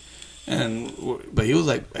white boy." But he was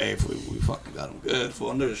like, "Hey, we fucking got him good. For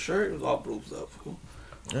under his shirt, it was all bruised up. Fool.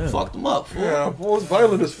 Fucked him up. Fool. Yeah, fool was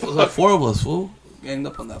violent as It was like fuck. 4 of us, fool, ganged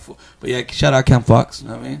up on that fool. But yeah, shout out Camp Fox. You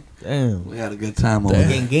know what I mean? Damn. We had a good time over there.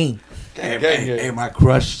 Gang, gang. Hey, gang, hey, gang. hey, my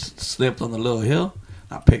crush slipped on the little hill.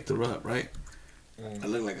 I picked her up, right? I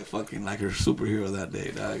looked like a fucking like her superhero that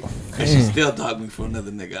day, dog. And she still dogged me for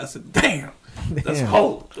another nigga. I said, "Damn, that's Damn.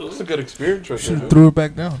 cold." That's a Dude. good experience right there. Should have dude. threw it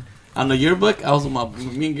back down. On the yearbook, I was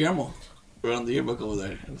with me and Guillermo. We're on the yearbook over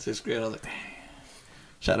there in 6th grade. I was like, "Damn."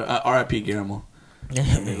 Shout out, R.I.P. Guillermo.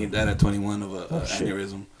 I mean, he died at 21 of a shit.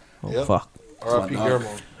 aneurysm. Oh, Yep. fuck. R.I.P. Dog. Guillermo.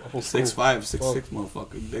 That fool's 6'5", cool. 6'6",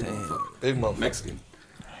 motherfucker, big motherfucker. Big motherfucker. Mexican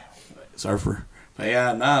surfer. But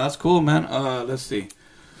yeah, nah, that's cool, man. Let's see.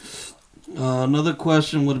 Another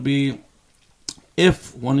question would be,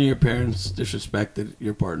 if one of your parents disrespected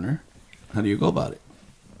your partner, how do you go about it?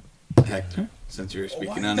 Hector, since you were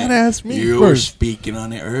speaking on it, gotta ask me you were first? speaking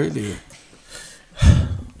on it earlier.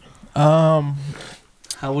 Um,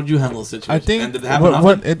 How would you handle the situation? I think and did it happen often?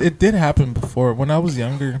 what it did happen before. When I was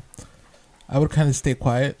younger, I would kind of stay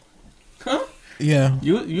quiet. Huh? Yeah.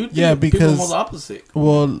 You Yeah, people because- almost opposite.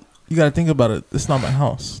 Well, you got to think about it. It's not my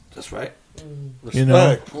house. That's right. Respect, You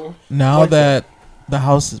know, fool. Now Like that the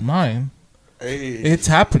house is mine, Hey. it's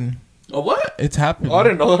happened. Oh, what? It's happened. Oh, I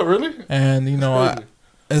didn't know that, really? And you know, That's crazy.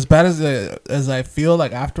 as bad as I feel,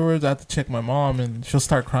 like afterwards, I have to check my mom, and she'll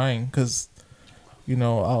start crying because, you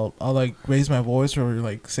know, I'll like raise my voice or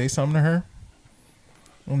like say something to her.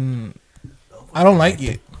 I don't like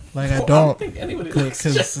it. Like I Well, don't, think anybody because likes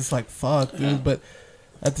it. it's like fuck, dude. Yeah. But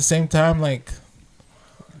at the same time, like,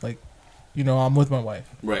 you know, I'm with my wife,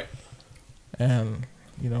 Right. and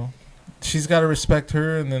you know, she's got to respect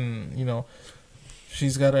her, and then you know,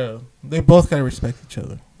 they both got to respect each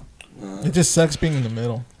other. It just sucks being in the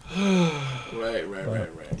middle. Right.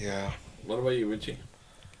 Yeah. What about you, Richie?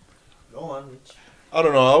 Go on, Rich. I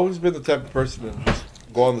don't know. I've always been the type of person to just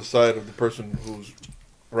go on the side of the person who's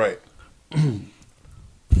right.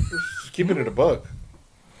 Just keeping it a buck.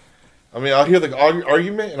 I mean, I'll hear the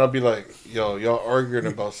argument and I'll be like, yo, y'all arguing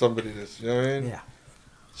about somebody that's, you know what I mean? Yeah.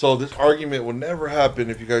 So this argument will never happen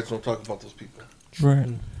if you guys don't talk about those people. Right.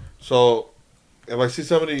 So if I see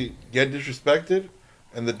somebody get disrespected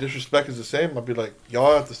and the disrespect is the same, I'll be like,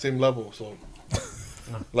 y'all at the same level. So,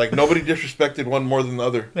 like, nobody disrespected one more than the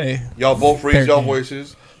other. Hey, Y'all both raised Fair y'all game.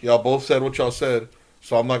 voices. Y'all both said what y'all said.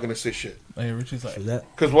 So I'm not going to say shit. hey, Richie's like, True that.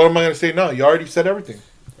 Because what am I going to say now? You already said everything.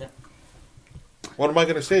 Yeah. What am I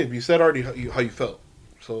going to say? You said already how you felt.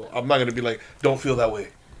 So I'm not going to be like, don't feel that way.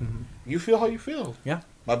 You feel how you feel. Yeah.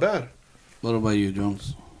 My bad. What about you,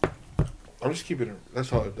 Jones? I'm just keeping it. That's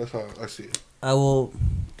how I see it. I don't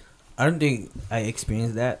think I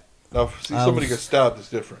experienced that. Now, if see somebody get stabbed, it's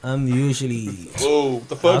different. I'm usually. Whoa, what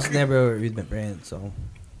the I was fuck? never with my parents, so.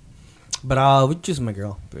 But I would choose my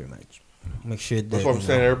girl, pretty much. Make sure that. That's what I'm you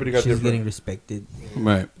saying, know, everybody got she's different. getting respected.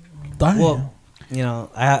 Right. damn. Well, you know,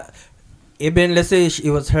 even let's say it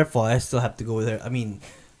was her fault, I still have to go with her. I mean,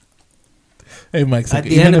 hey, Mike's at like,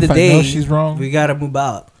 the even end of if the I know day, she's wrong, we gotta move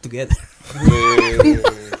out together.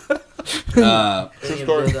 Yeah. Bring it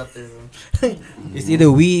story. build up there, bro. It's either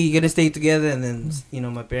we gonna stay together and then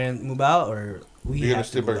my parents move out, or we You're gonna have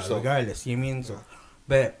stay to by move out, yourself. regardless. You know what I mean? So,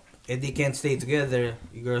 but if they can't stay together,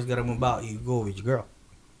 you girls gotta move out. You go with your girl.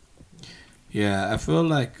 Yeah, I feel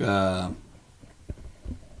like, well,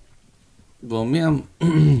 me, I'm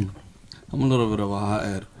a little bit of a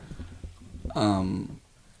hothead.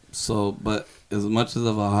 So, but as much as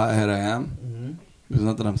of a hothead I am, Mm-hmm. it's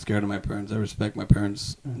not that I'm scared of my parents. I respect my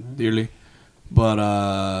parents dearly.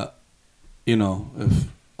 But, you know, if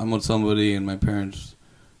I'm with somebody and my parents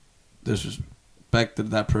disrespected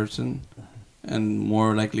that person, and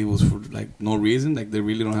more likely was for, like, no reason, like, they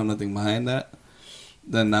really don't have nothing behind that,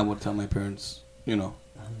 then I would tell my parents, you know,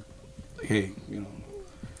 like, hey, you know,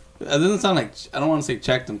 it doesn't sound like, I don't want to say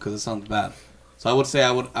check them because it sounds bad. So I would say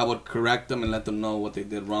I would correct them and let them know what they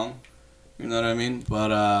did wrong. You know what I mean?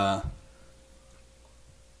 But,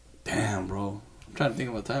 damn, bro. I'm trying to think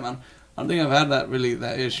of a time. I don't think I've had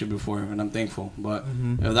that issue before, and I'm thankful. But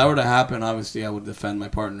if that were to happen, obviously I would defend my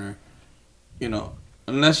partner. You know,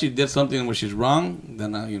 unless she did something where she's wrong,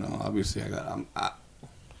 then you know, obviously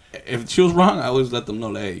if she was wrong, I always let them know,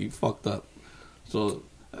 like, hey, you fucked up. So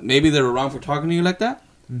maybe they were wrong for talking to you like that,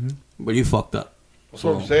 but you fucked up. That's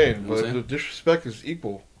what I'm saying. You know what But I'm the disrespect is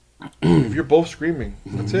equal. If you're both screaming,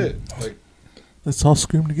 that's it. Like, let's all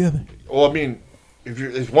scream together. well, I mean,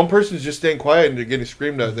 if one person's just staying quiet and they're getting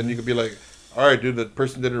screamed at, then you could be like, all right, dude, the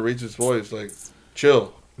person didn't raise his voice. Like,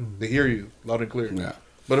 chill. They hear you loud and clear. Yeah.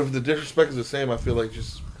 But if the disrespect is the same, I feel like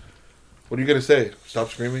just, what are you gonna say? Stop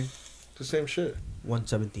screaming? It's the same shit.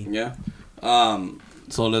 117. Yeah.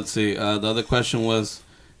 So let's see. The other question was,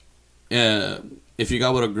 if you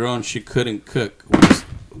got with a girl and she couldn't cook,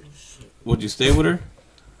 would you stay with her?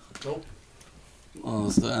 Nope. Oh,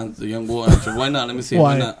 that's the young boy answer. Why not? Let me see.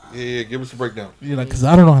 Why? Why not? Yeah, give us a breakdown. You're like, because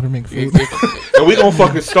I don't know how to make food. And we gonna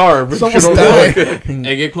fucking starve. if you Someone's don't dying. cook.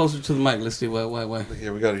 Hey, get closer to the mic. Let's see. Why?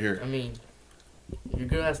 Yeah, we gotta hear I it. mean, your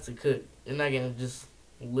girl has to cook. You're not gonna just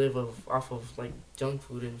live off of like junk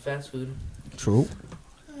food and fast food. True.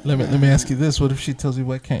 Let me ask you this: what if she tells you,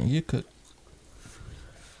 why can't you cook?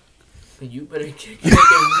 You better kick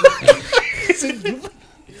it.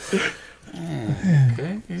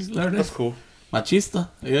 Okay, he's learning. That's cool. Machista.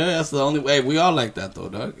 Yeah, that's the only way. We all like that though,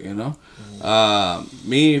 dog. You know.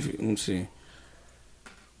 Me, let me see.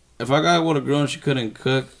 If I got with a girl and she couldn't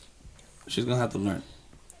cook, she's gonna have to learn.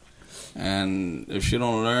 And if she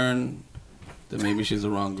don't learn, then maybe she's the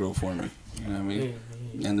wrong girl for me. You know what I mean?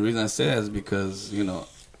 And the reason I say that is because, you know,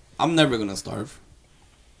 I'm never gonna starve.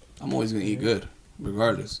 I'm always gonna eat good,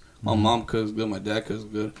 regardless. My mom cooks good, my dad cooks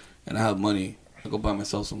good, and I have money. I go buy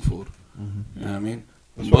myself some food. You know what I mean?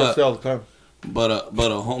 That's what I say all the time. But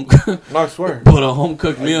a home No, I swear. but a home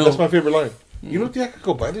cooked meal. That's my favorite line. You don't think I could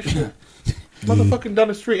go buy this shit? Motherfucking down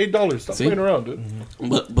the street, $8. Stop See? playing around,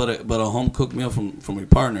 dude. But a home cooked meal from your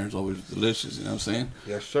partner is always delicious. You know what I'm saying?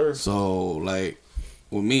 Yes, sir. So like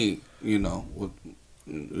with me, with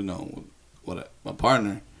my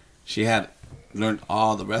partner, she had learned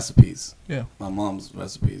all the recipes. Yeah. My mom's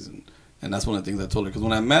recipes, and that's one of the things I told her. Because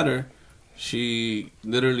when I met her, she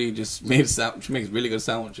literally just made she makes really good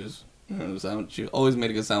sandwiches. She always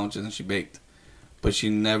made good sandwiches and she baked, but she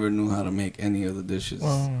never knew how to make any of the dishes.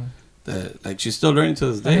 That like she's still learning to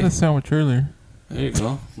this I had day. a sandwich earlier. There you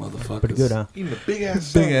go, motherfucker. Pretty good, huh? Eating a big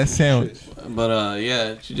ass Big-ass But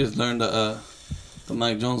yeah, she just learned the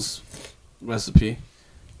Mike Jones recipe.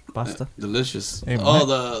 Pasta. Delicious. Hey,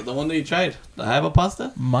 the one that you tried, the Jaiba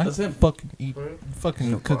pasta. Mike That's him.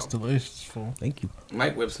 fucking cooks delicious, fool. Thank you.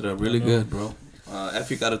 Mike whips it up really good, bro.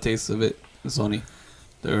 If you got a taste of it, Sony,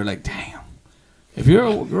 they were like, damn. If you're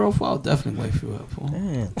a girl, I'll definitely wife you up, fool.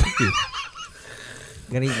 Man, thank you.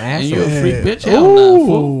 Gotta eat my ass And you a off. freak bitch? Hell nah,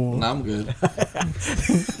 fool. Nah, I'm good.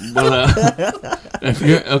 But if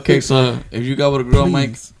you're okay, so if you got with a girl,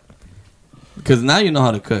 Mike, because now you know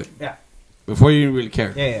how to cook. Yeah. Before you didn't really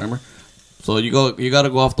care. Yeah. Remember? So you gotta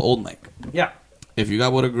go off the old Mike. Yeah. If you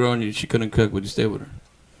got with a girl and she couldn't cook, would you stay with her?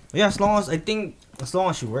 Yeah, as long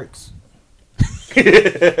as she works.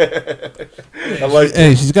 I like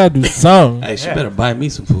Hey, she's gotta do something. Hey, she better buy me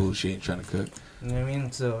some food. She ain't trying to cook. You know what I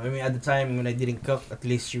mean? So at the time when I didn't cook, at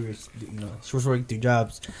least she was working 2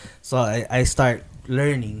 jobs. So I start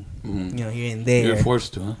learning, Mhm. here and there. You're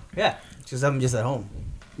forced to, huh? Yeah, because I'm just at home.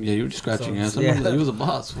 Yeah, you were just scratching So, your ass. yeah. You was a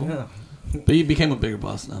boss, fool. Yeah, But you became a bigger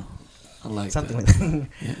boss now. I like something that. like that.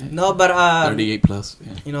 Yeah. No, but 38 plus.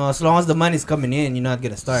 Yeah. as long as the money's coming in, you're not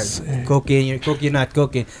gonna start cooking. You're cooking, you're not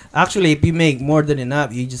cooking. Actually, if you make more than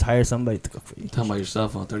enough, you just hire somebody to cook for you. Talking about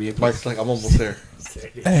yourself on 38 plus. Mike's like, I'm almost there.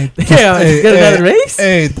 Hey, Yeah, hey, get another hey, raise.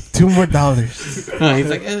 Hey, $2 more. He's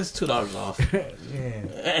like, it's $2 off. Yeah.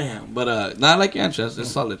 Damn. But not like your answer.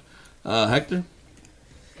 It's solid. Hector?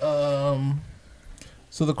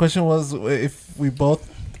 So the question was if we both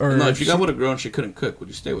or No, if you got with a girl and she couldn't cook, would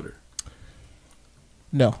you stay with her?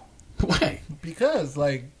 no, Why? because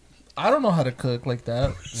like I don't know how to cook like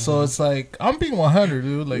that. So it's like I'm being 100,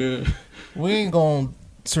 dude. Like Yeah. we ain't gonna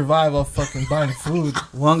survive off fucking buying food.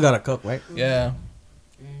 One gotta cook, right? Yeah.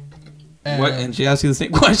 What? And she asked you the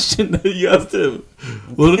same question that you asked him.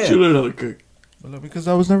 Why don't you learn how to cook? Well, because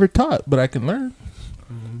I was never taught, but I can learn.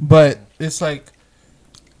 But it's like,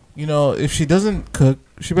 if she doesn't cook,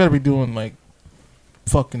 she better be doing like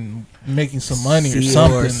fucking making some money or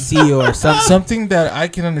something. CEO or something. Something that I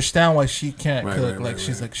can understand why she can't Right, cook. right, like right,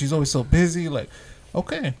 she's right. like she's always so busy. Like,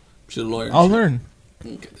 okay, She's a lawyer. and I'll shit. learn.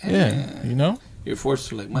 Okay. Yeah, You're forced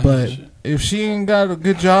to like my But shit. if she ain't got a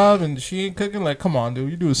good job and she ain't cooking, like, come on, dude,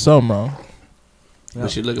 you doing something wrong. Yeah.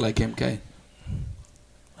 But she look like Kim K.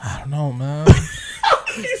 I don't know, man.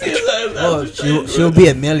 Oh, she'll be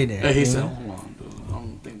a millionaire. Hey, he said, hold on, dude. I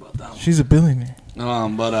don't think about that one. She's a billionaire.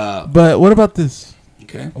 But what about this?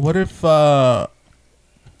 okay. What if,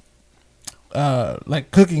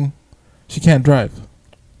 like cooking, she can't drive?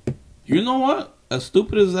 You know what? As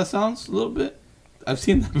stupid as that sounds, a little bit, I've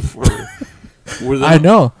seen that before. I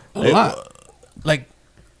know. a lot. Like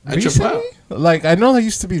At your recently, like I know that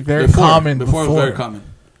used to be very Before, common Before before, it was very common.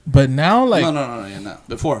 but now, like, No, yeah, no.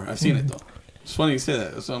 Before, I've seen it though. It's funny you say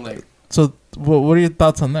that. So I'm like, so what are your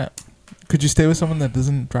thoughts on that? Could you stay with someone that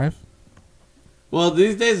doesn't drive? well,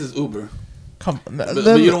 these days it's Uber, Come on, but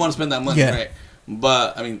you don't want to spend that money, Yeah. right?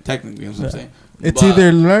 But I mean, technically, that's what I'm saying. It's But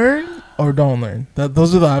either learn or don't learn.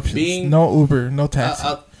 Those are the options. No Uber, no taxi.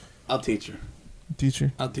 I'll teach her.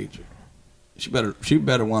 Teacher. I'll teach her. She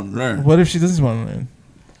better want to learn. What if she doesn't want to learn?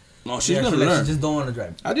 No, she's Yeah, gonna she learn. just don't want to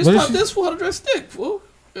drive. I just What if taught she- this fool how to dress stick, fool.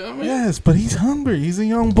 You know what I mean? Yes, but he's hungry. He's a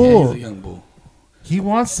young Yeah, bull. he's a young bull. He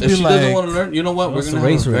wants to If be she like. doesn't want to learn, you know what? We're wants to gonna have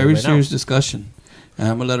race a her very right now. serious discussion, and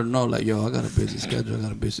I'm gonna let her know, like, yo, I got a busy schedule, I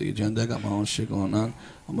got a busy agenda, I got my own shit going on.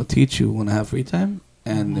 I'm gonna teach you when I have free time,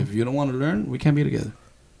 and if you don't want to learn, we can't be together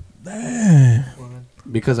Man.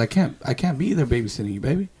 because I can't be there babysitting you,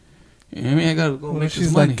 baby. You know what I mean? I gotta go What make if this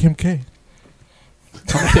she's money. like Kim K? I'm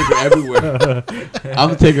gonna take her everywhere. I'm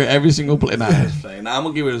gonna take her every single place. Nah, I'm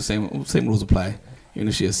gonna give her the same rules apply, even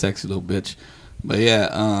if she's a sexy little bitch. But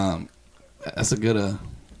yeah, that's a good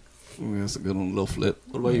little flip.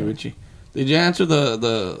 What about you, Richie? Did you answer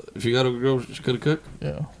the if you got a girl she could cook?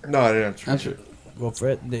 Yeah. No, I didn't answer. Answer it. Go for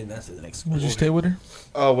it. Then that's the next. Would you stay with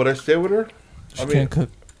her? Would I stay with her? She I mean, can't cook.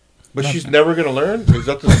 but she's never gonna learn. Is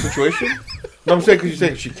that the situation? No, I'm saying because you're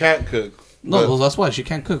saying she can't cook. No, But- well, that's why she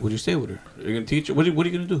can't cook. Would you stay with her? Are you gonna teach her? What are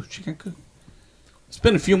you gonna do? She can't cook. It's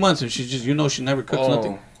been a few months and she's just she never cooks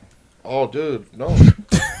nothing. Oh, dude, no.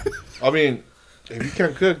 I mean, if you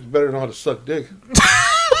can't cook, you better know how to suck dick.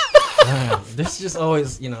 This is just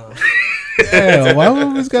always, Yeah, why we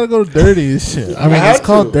always gotta go dirty and shit? I mean, had it's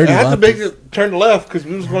called to. dirty. I had to laundry. make it turn left because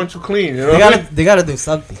we was going too clean. You know they what I mean? gotta do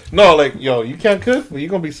something. No, like, yo, you can't cook? Well, you're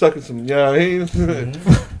going to be sucking some, you know what I mean?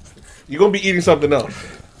 You're going to be eating something else.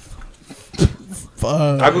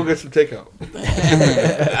 I go get some takeout.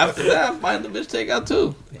 After that, find the bitch takeout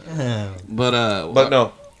too. Yeah. But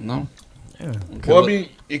no. No. Yeah. Okay, Well, but- I mean,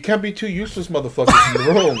 it can't be two useless motherfuckers in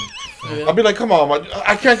the room. I'll be like, come on, man.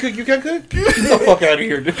 I can't cook. You can't cook? Get the fuck out of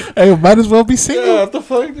here, dude. Hey, might as well be single. Yeah, what the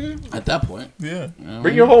fuck, dude? at that point, Yeah. you know,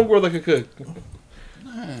 Bring your homegirl that can cook.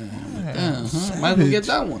 yeah, might as well get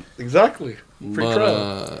that one. Exactly. Free But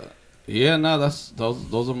trial. yeah, no, that's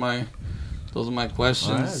those are my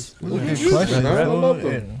questions. Those are Good good juice, questions, man. I bro. love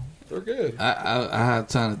them. Yeah. They're good. I had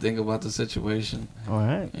time to think about the situation. All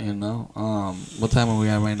right. You know, what time are we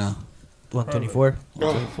at right now? 124.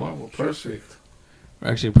 1:24. We're Perfect. We're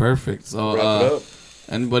actually perfect. So, Wrap it up.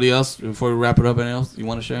 anybody else before we wrap it up? Anything else you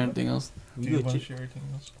want to share? Anything else? Do you want to share anything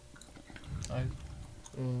else?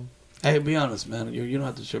 Hey, be honest, man. You don't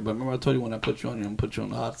have to share. But remember, I told you when I put you on, I'm gonna put you on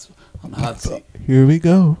the hot seat. Here we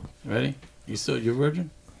go. Ready? You're virgin?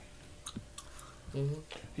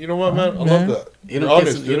 You know what, man? I Man. love that. You You're don't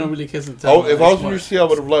honest, you dude. don't really kiss and tell. Oh, if I was in your seat, I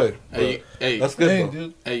would have lied. Hey, hey, That's good, Hey, though.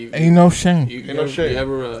 dude. hey, you, Ain't no shame. you, Ain't no shame. You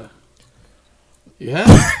ever? You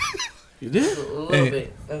have? You did? A little Hey.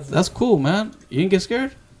 bit. That's cool, man. You didn't get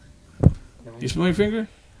scared? You smell your finger?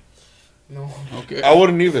 No. Okay. I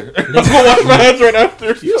wouldn't either. I'm going to wash my hands right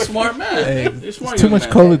after. You're a smart man. Hey, You're smart. Too young much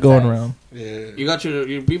man. COVID going around. Yeah. You got your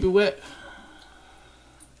BB wet?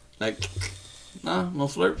 Like, nah, no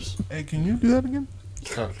slurps? Hey, can you do that again?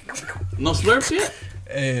 No slurps yet?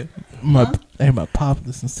 Hey, my pop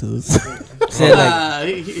listens to this. Said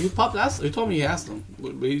like, He popped asked. He told me he asked him,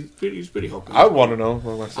 but he's pretty hoping. I would want to know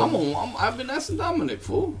about myself. I've been asking Dominic,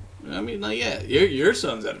 fool. I mean, not yet. Your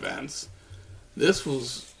son's advanced. This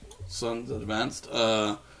fool's son's advanced.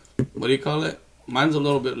 What do you call it? Mine's a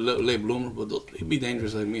little bit late bloomer, but he'd be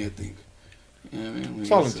dangerous like me, I think. You know what I mean? When It's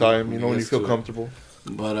he all in gets to- time, when you he know, when you gets feel to it. comfortable.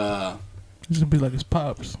 But He's gonna be like his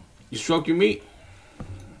pops. you stroke your meat.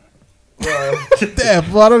 Damn,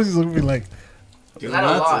 why don't you be like? You Not don't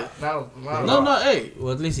a have lot. to. Not a No, lot. no, hey.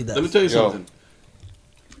 well, at least he does. Let me tell you Yo. something.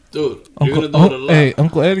 Dude, you're Uncle, gonna do it a lot. hey,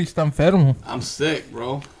 Uncle Eddie está enfermo. I'm sick,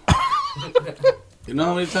 bro. You know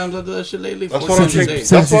how many times I do that shit lately? That's 4 why I times a don't day. shake.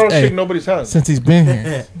 That's why I don't Hey. shake nobody's hands. Since he's been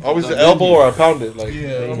here. Always the I've been elbow here. or I pound it. Like, Yeah.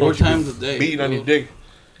 I don't know 4 what you times a day. beating on bro. your dick.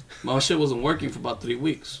 My shit wasn't working for about 3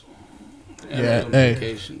 weeks. And Yeah, I was on hey.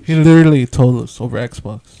 vacation. He literally told us over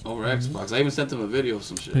Xbox. Over Xbox. I even sent him a video of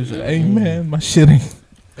some shit. He's Yeah, like, hey man, my shit ain't,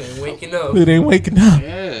 And waking up. it ain't waking up.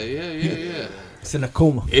 yeah. It's in a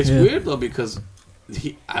coma. It's Yeah. weird though because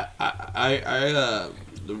the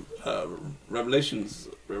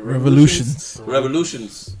Revolutions.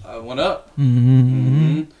 Went up.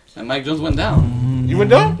 Mm-hmm. And Mike Jones went down. You went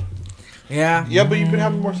down? Yeah. Yeah, but you've been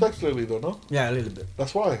having more sex lately, though, no? Yeah, a little bit.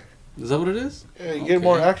 That's why. Is that what it is? Yeah, you Okay. get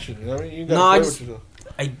more action. You know what I mean? You No, gotta I play just- with yourself.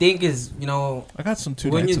 I think is I got some 2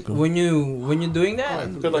 when nights you ago. when you're doing that Oh,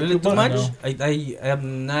 it's a been like little 2 too much. months. I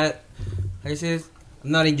am not. I say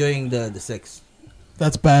I'm not enjoying the sex.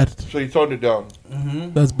 That's bad. So you toned it down.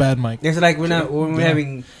 Mm-hmm. That's bad, Mike. It's like when we're Yeah.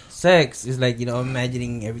 having sex, it's like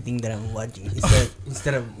imagining everything that I'm watching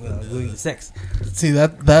instead of doing the sex. See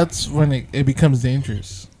that's when it becomes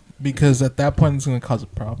dangerous because at that point it's gonna cause a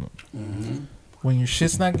problem. Mm-hmm. When your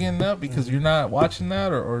shit's not getting up because you're not watching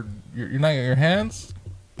that or you're not in your hands.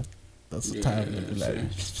 That's the Yeah, time to be like.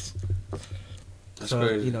 That's So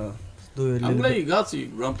crazy. do a I'm little glad bit. you got to, you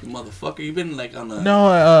grumpy motherfucker. You've been like on a.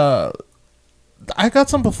 No, I got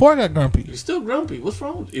some before I got grumpy. You're still grumpy. What's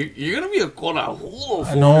wrong? You're gonna be a corajudo.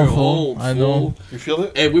 I know, fool. fool. I know. You feel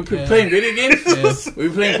it? Hey, we Yeah. playing video games. Yeah. We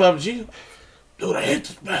playing PUBG. Dude, I hate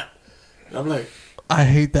this map. And I'm like, I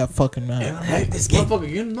hate that fucking and map. I'm like, this motherfucker.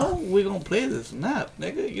 You know we're gonna play this map,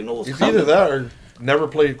 nigga. You know what's It's coming. either that or never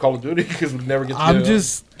play Call of Duty because we never get to I'm get it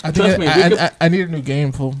just. I Trust think me, we could- I need a new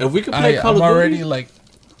game, fool. If we could play Call I'm of already Duty, like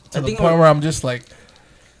to I the think point we're- where I'm just like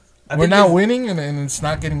I we're think not it's- winning and it's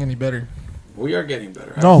not getting any better. we are getting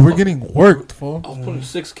better. No, we're getting worked, fool. I was putting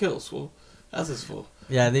 6 kills, fool. That's his fool.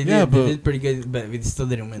 Yeah, they Yeah, did. but- They did pretty good, but we still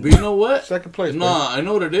didn't win. But you know what? Second place. Nah, I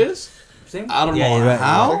know what it is. Same? I don't Yeah, know you're right.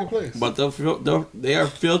 how, Second place. but they are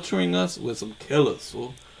filtering us with some killers.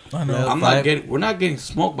 Fool. I know. Yeah. I'm not Five. getting. We're not getting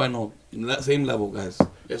smoked by no same level, guys.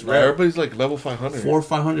 It's Nah, rare. everybody's like level 500. 400 or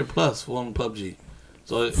 500 plus for on PUBG.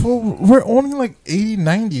 So Fool, we're only like 80,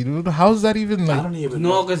 90, dude. How's that even I like? don't even No,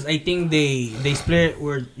 know. because I think they split it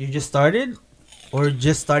where you just started or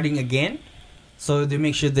just starting again. So they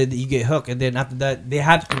make sure that you get hooked, and then after that they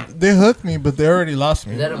had to They hooked me, but they already lost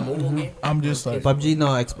me. Is that a mobile game? I'm just like, PUBG, no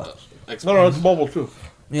Xbox. No, it's mobile too.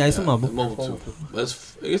 Yeah, it's a mobile. It's mobile too. But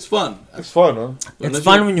it's fun. It's fun, huh? Unless It's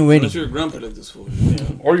fun you're- when you're winning. Unless you're grumpy like this fool. Yeah.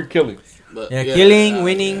 Or you're killing. But Yeah, killing,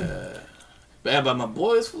 winning. But my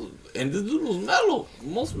boys, fool, And this dude was mellow.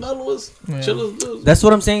 Most mellowest, Yeah. chillest dude. That's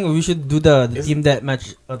what I'm saying. We should do the It's- team that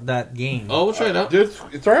match of that game. Oh, we'll try it out. Dude,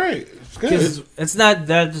 it's alright. It's good. Because it's not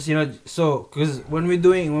that just so because when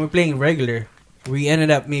we're playing regular, we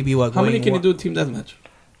ended up maybe what? How many going can you one- do team deathmatch?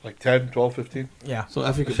 Like 10, 12, 15. Yeah. So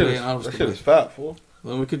if you That could shit, play is, an hour, that shit is fat, fool.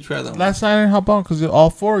 then we could try that one. Last night I didn't hop on because all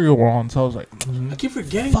four of you were on, so I was like, I keep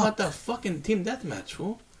forgetting about that fucking team deathmatch,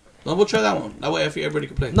 fool. No, we'll try that one. That way, everybody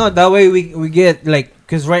can play. No, that way we get like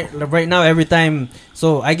because right now every time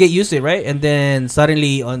so I get used to it, right, and then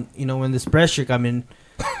suddenly on when this pressure come in,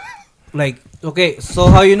 like okay, so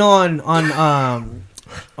how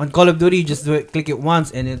on Call of Duty you just do it, click it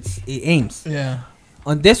once and it aims. yeah.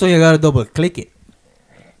 On this one you gotta double click it.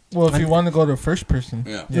 Well, if you want to go to first person,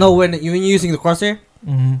 Yeah. No, when you're using the crosshair,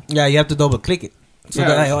 yeah, you have to double click it. So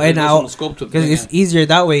that because it's easier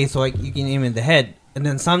that way, so you can aim in the head. And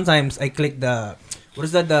then sometimes I click the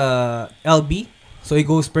LB, so it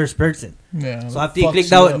goes first person. yeah. So after you click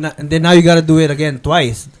that, and then now you gotta do it again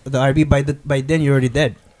twice. The RB by then you're already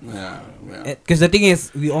dead. Yeah. Because the thing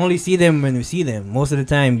is, we only see them when we see them. Most of the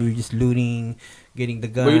time, we're just looting, getting the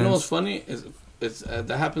guns. But you know what's funny is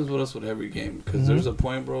that happens with us with every game because there's a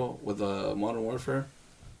point, bro, with Modern Warfare.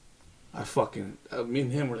 Me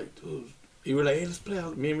and him were like, dude. You were like, hey, let's play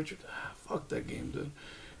out. Me and Richard, fuck that game, dude.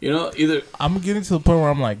 Either I'm getting to the point where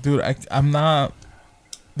I'm like, dude, I'm not.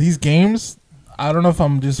 These games, I don't know if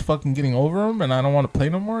I'm just fucking getting over them and I don't want to play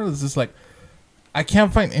no more. It's just like, I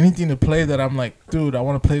can't find anything to play that I'm like, dude, I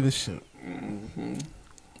want to play this shit.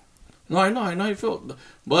 No, I know how you feel.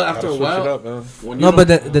 But after a Gotta switch it while, up, man. when you No, don't-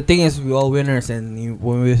 but the thing is, we all winners, and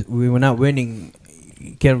when we were not winning,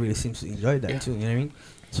 you can't really seem to enjoy that Yeah. too. You know what I mean?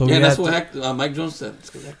 So yeah, we that's had what to- Mike Jones said. It's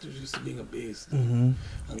because Hector's used to being a beast Mhm.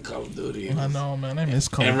 on Call of Duty. I know, man. I miss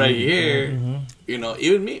Call And of right Duty. here,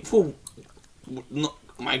 even me, fool. No,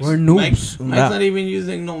 We're noobs. Mike's Yeah. not even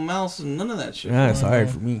using no mouse and none of that shit. Yeah, it's hard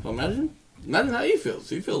for me. But imagine how he feels.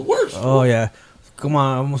 He feels worse. Oh yeah, come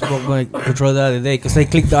on! I almost broke my controller the other day because I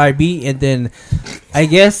clicked the RB and then I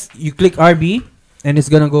guess you click RB and it's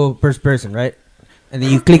gonna go first person, right? And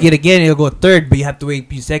then you click it again, it'll go third, but you have to wait a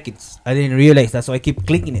few seconds. I didn't realize that, so I keep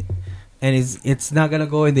clicking it, and it's not gonna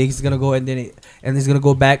go, and then it's gonna go, and then it's gonna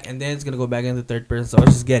go back, and then it's gonna go back into third person. So I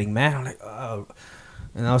was just getting mad. I'm like, oh,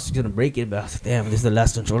 and I was just gonna break it, but I was like, damn, this is the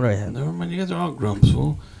last controller I have. Never mind, you guys are all grumps,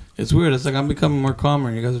 fool. It's weird. It's like I'm becoming more calmer,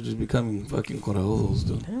 and you guys are just becoming fucking corajudos,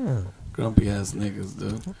 dude. Yeah. Grumpy ass niggas,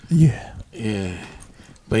 dude. Yeah. Yeah.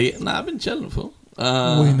 But I've been chilling, fool. We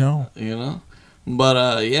know.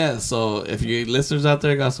 But yeah, so if you listeners out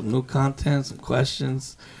there got some new content, some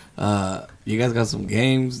questions, you guys got some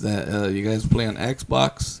games that you guys play on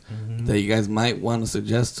Xbox that you guys might want to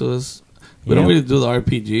suggest to us. We don't Yeah. really do the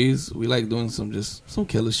RPGs. We like doing some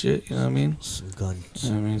killer shit, you know what I mean? Some guns. You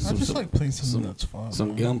know what I mean? I just like playing something some- that's fun. Some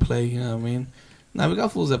man. gunplay, you know what I mean? Now we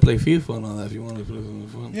got fools that play FIFA and all that if you want to play something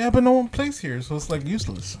fun. Yeah, but no one plays here, so it's like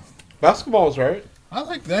useless. Basketball's right.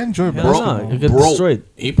 I enjoy Yeah, basketball. no, you get Bro. destroyed.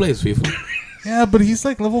 He plays FIFA. Yeah, but he's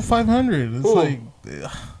like level 500. It's Who? like,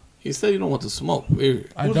 He said you don't want to smoke. Period.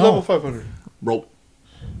 I Who's level don't. 500? Bro.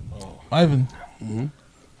 Ivan. Mm-hmm.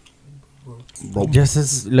 Bro. Just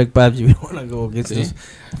as like PUBG, we wanna go against See? this.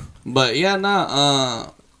 But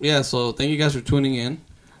yeah, so thank you guys for tuning in.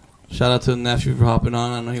 Shout out to the nephew for hopping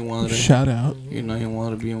on. I know he wanted to, Shout out. he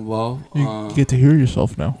wanted to be involved. You get to hear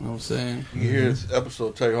yourself now. You know what I'm saying? You hear this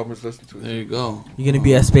episode, tell you how much listen to There it. you go. You're gonna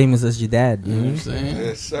be as famous as your dad. You know what I'm saying?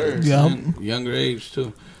 Yes, sir. Yeah. And younger age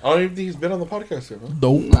too. I don't even think he's been on the podcast yet, man.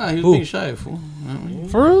 Nope. Nah, he was Who? being shy, fool. You know what I mean?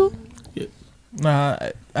 For real? Yeah. Nah,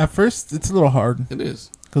 at first it's a little hard It is.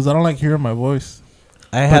 because I don't like hearing my voice.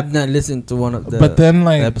 I have not listened to one of the But then,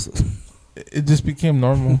 like, episodes. it just became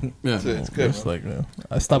normal. Yeah. It's good, It's man. like,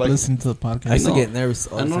 I stopped I like listening to the I podcast. used to know. get nervous.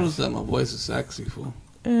 All I the time. noticed that my voice is sexy, fool.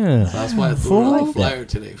 Yeah. That's why I threw Fool. it on the Like flyer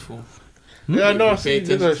today, fool. Yeah, I know. I You see you pay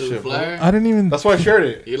did that attention to the shit. bro. flyer. I didn't even. That's why I shared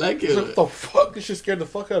it. You like I was like, it? what the fuck? This shit scared the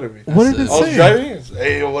fuck out of me. What did it I I was say? driving. It's,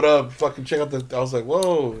 hey, what up? Fucking check out the. I was like,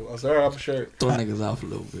 whoa. I was like, alright, I'm sure. Throw niggas off a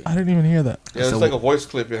little bit. I didn't even hear that. Yeah, it's So- like a voice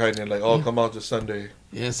clip behind it. Like, oh, come out this Sunday.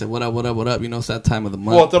 Yeah, I said, what up, what up, what up? You know, it's that time of the Oh, I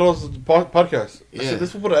month. thought it was a podcast. I Yeah. said,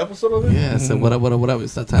 this will put an episode on it? Yeah, I said, what up, what up, what up?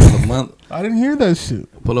 It's that time of the month. I didn't hear that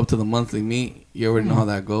shit. Pull up to the monthly meet. You already know how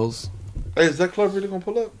that goes. Hey, is that club really going to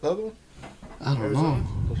pull up? The other one? I don't know.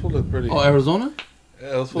 Those will look pretty. Oh, Arizona? yeah,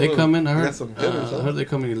 those will They look- come in. I they heard. got some hitters, I huh? heard they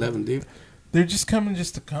come in 11 deep. They're just coming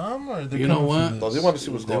just to come, or they're You know coming what? for No, this? they want to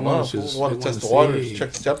see what's They going wanna on. see- They want they to test the wanna waters, see.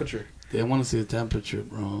 check the temperature. They want to see the temperature,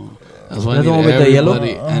 bro. That's why I Another need one with the yellow?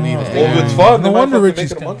 everybody. I need Oh. Well, everybody. it's fun. No They might wonder fucking Richie's make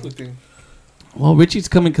it a coming. monthly thing. Well, Richie's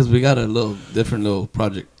coming because we got a little different little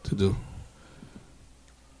project to do.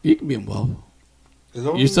 You can be involved. Is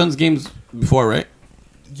that what Your son's games before, right?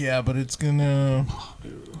 Yeah, but it's gonna.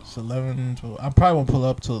 It's 11. 12. I probably won't pull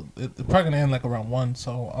up till it's probably gonna end like around 1.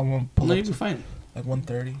 So I won't pull No, up you'll be till fine. like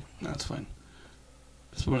 1:30. That's fine.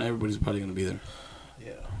 That's when everybody's probably gonna be there.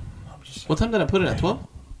 Yeah. I'm just. What time did I put it at? 12?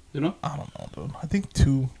 You know? I don't know, dude. I think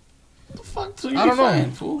 2. What the fuck? So you I be don't know.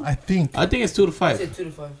 fine, fool. I think. I think it's 2 to I 5. said 2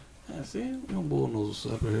 to 5. Yeah, see, no bull knows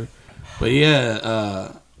what's up right here. But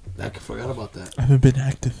yeah, I forgot about that. I haven't been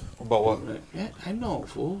active. About what? Yeah, I know,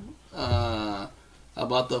 fool.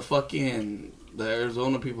 About the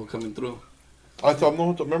Arizona people coming through. I told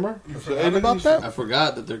them, remember? I said, hey, look at about these that? I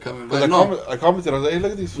forgot that they're coming. Because But no, I commented, I was like, hey,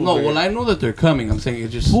 look at these fools. no. right Well, here. I know that they're coming. I'm saying it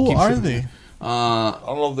just. Who keeps are it- they? I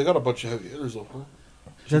don't know if they got a bunch of heavy hitters, though, fool.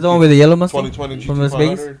 Is that the one with the yellow Mustang 2020 from Las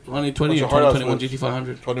Vegas? GT500. 2020 Bunch or of hard-ass 2021 whips. GT500.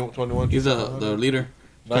 2021 He's the GT500. leader.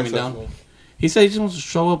 Nice coming ass down. one. He said he just wants to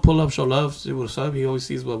show up, pull up, show love, see what's up. He always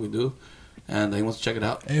sees what we do, and he wants to check it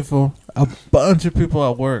out. Hey, fool. A bunch of people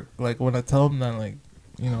at work, like when I tell them that, like,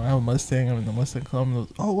 you know, I have a Mustang, I'm in the Mustang Club. And they'll,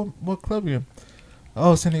 oh, what club you in?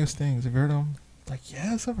 Oh, San Diego Stings. Have you heard of them? Like,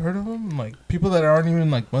 yes, I've heard of them. Like, people that aren't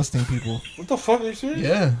even like Mustang people. What the fuck? Are you serious?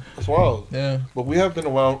 Yeah, That's wild. yeah, But we have been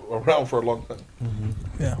around for a long time.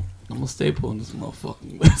 yeah. I'm a staple in this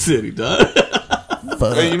motherfucking city, dog.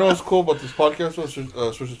 But, Hey, you know what's cool about this podcast?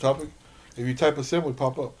 Switch the topic. If you type us in, we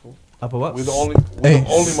pop up. Fool. Up a what? We're the only Hey,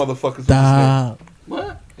 motherfuckers with this name.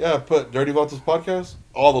 What? Yeah, put Dirty Vatos podcast.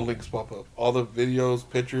 All the links pop up. All the videos,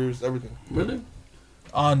 pictures, everything. Really?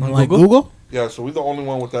 on On like Google? Google, Yeah, so we're the only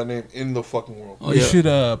one with that name in the fucking world. Oh you yeah.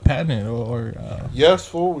 should patent it or Yes,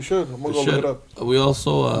 fool, we should. I'm gonna We go look should. it up. We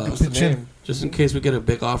also, What's the Pitch in. name? just in case we get a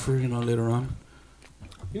big offer, you know, later on.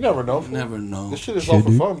 You never know. You Fool. never know. This shit is Should all for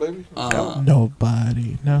do. fun, baby.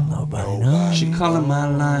 nobody knows. Nobody knows. She calling my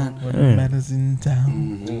line. When the man is in town.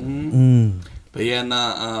 hmm But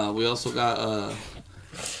yeah, we also got,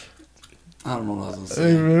 I don't know what I was gonna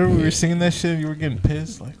Hey, say. remember we were singing that shit? You were getting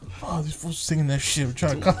pissed. Like, oh, these fools singing that shit. We're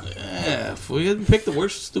trying to call. Yeah, fool, you didn't pick the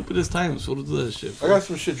worst, stupidest times, fool, to do that shit. I Fool. got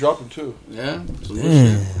some shit dropping too. Yeah, some new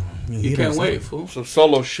shit. You can't wait, fool. Some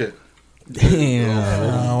solo shit.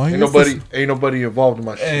 Damn. Why Ain't you nobody involved in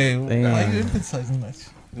my shit. Hey, Damn. why you emphasizing that shit?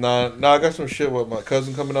 Nah, I got some shit with my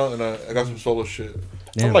cousin coming out, and I got some solo shit.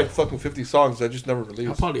 Damn. I'm like fucking 50 songs I just never I'll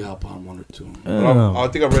released. probably hop on one or two. But I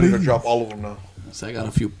think I'm ready to drop all of them now. So I got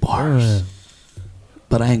a few bars,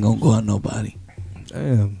 but I ain't gonna go on nobody. Damn.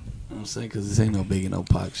 You know what I'm saying? Because this ain't no Big and no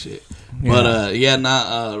Pac shit. But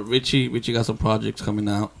Richie got some projects coming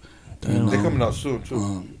out. And, They're coming out soon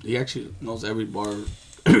too. He actually knows every bar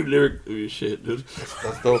lyric shit, dude.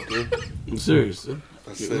 That's dope, dude. I'm serious, dude.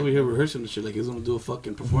 That's He's sick. over here rehearsing this shit like he's gonna do a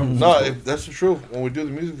fucking performance. Nah, if that's the truth. When we do the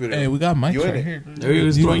music video, Hey, we got mics You in right it. here. There he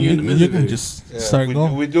is throwing you in the You music can video. just yeah, start we,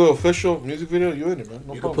 going. we do an official music video. You in it, man?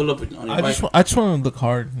 No You can problem. pull up on your I bike. just want to look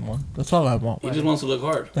hard. in one. That's all I want. He just wants to look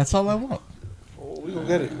hard. That's all I want. Oh, we gonna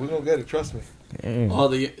get it. We gonna get it. Trust me. Damn. Oh,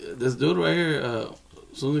 this dude right here.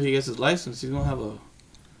 As soon as he gets his license, he's gonna have a.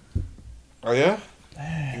 Oh yeah.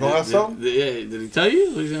 You gonna have something? Did he tell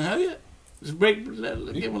you what he's gonna have yet? Just give him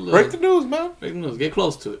a little. Break the news, man. Break the news. Get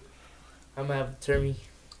close to it. I'm gonna have a Termy.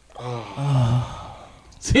 Oh,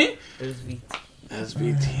 See? There's VT.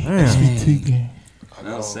 SVT. SVT game. You know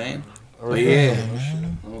what I'm saying? I already But yeah. got some of this shit. You know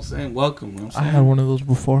what I'm saying? Welcome. You know what I I'm had saying? one of those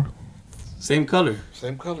before. Same color.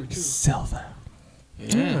 Same color too. Silver.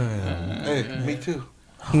 Yeah. Hey, me too.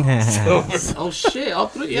 Oh shit! All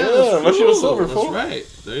three. Yeah, Yeah, that's unless true. you're a silver, That's fool. right.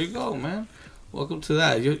 There you go, man. Welcome to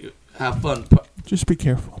that. You have fun. Just be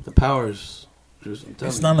careful. The powers. Just, I'm telling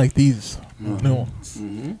It's not like these Mhm. new ones.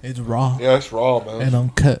 Mm-hmm. It's raw Yeah, it's raw, man. and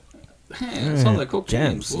uncut. Man, it sounds like cocaine.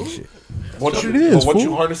 Jams Fool. and shit. Once It you, is, but once you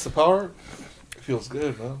fool. harness the power, it feels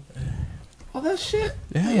good, man. All that shit.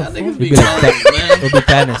 Yeah, Yeah, fool. niggas You be be like young, man. It'll be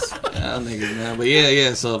fatness. Yeah, niggas, man. But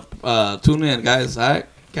yeah. So tune in, guys. All right.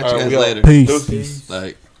 Catch All you right, guys we out. later. Peace. Deuces.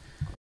 Like.